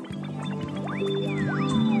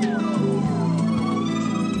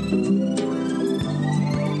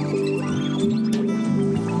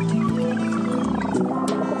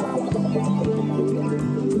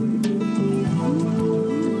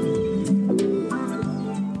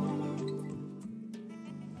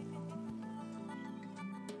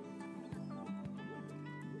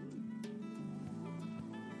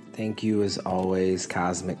 Thank you, as always,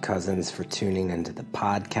 Cosmic Cousins, for tuning into the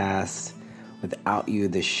podcast. Without you,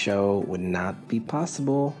 this show would not be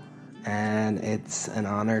possible, and it's an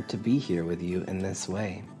honor to be here with you in this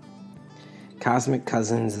way. Cosmic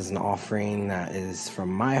Cousins is an offering that is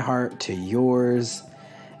from my heart to yours,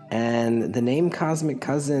 and the name Cosmic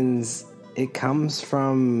Cousins, it comes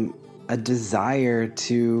from a desire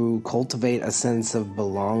to cultivate a sense of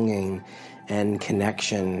belonging and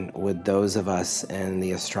connection with those of us in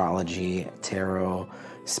the astrology, tarot,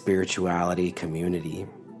 spirituality community.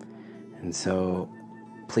 And so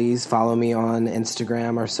please follow me on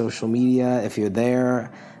Instagram or social media. If you're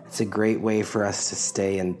there, it's a great way for us to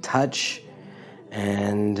stay in touch.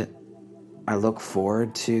 And I look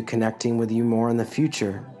forward to connecting with you more in the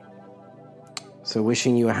future. So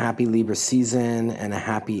wishing you a happy Libra season and a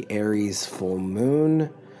happy Aries full moon.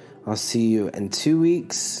 I'll see you in 2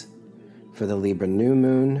 weeks for the Libra new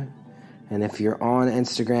moon. And if you're on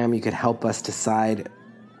Instagram, you could help us decide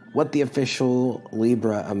what the official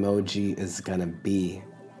Libra emoji is gonna be.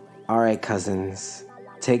 All right, cousins,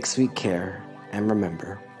 take sweet care, and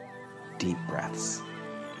remember, deep breaths.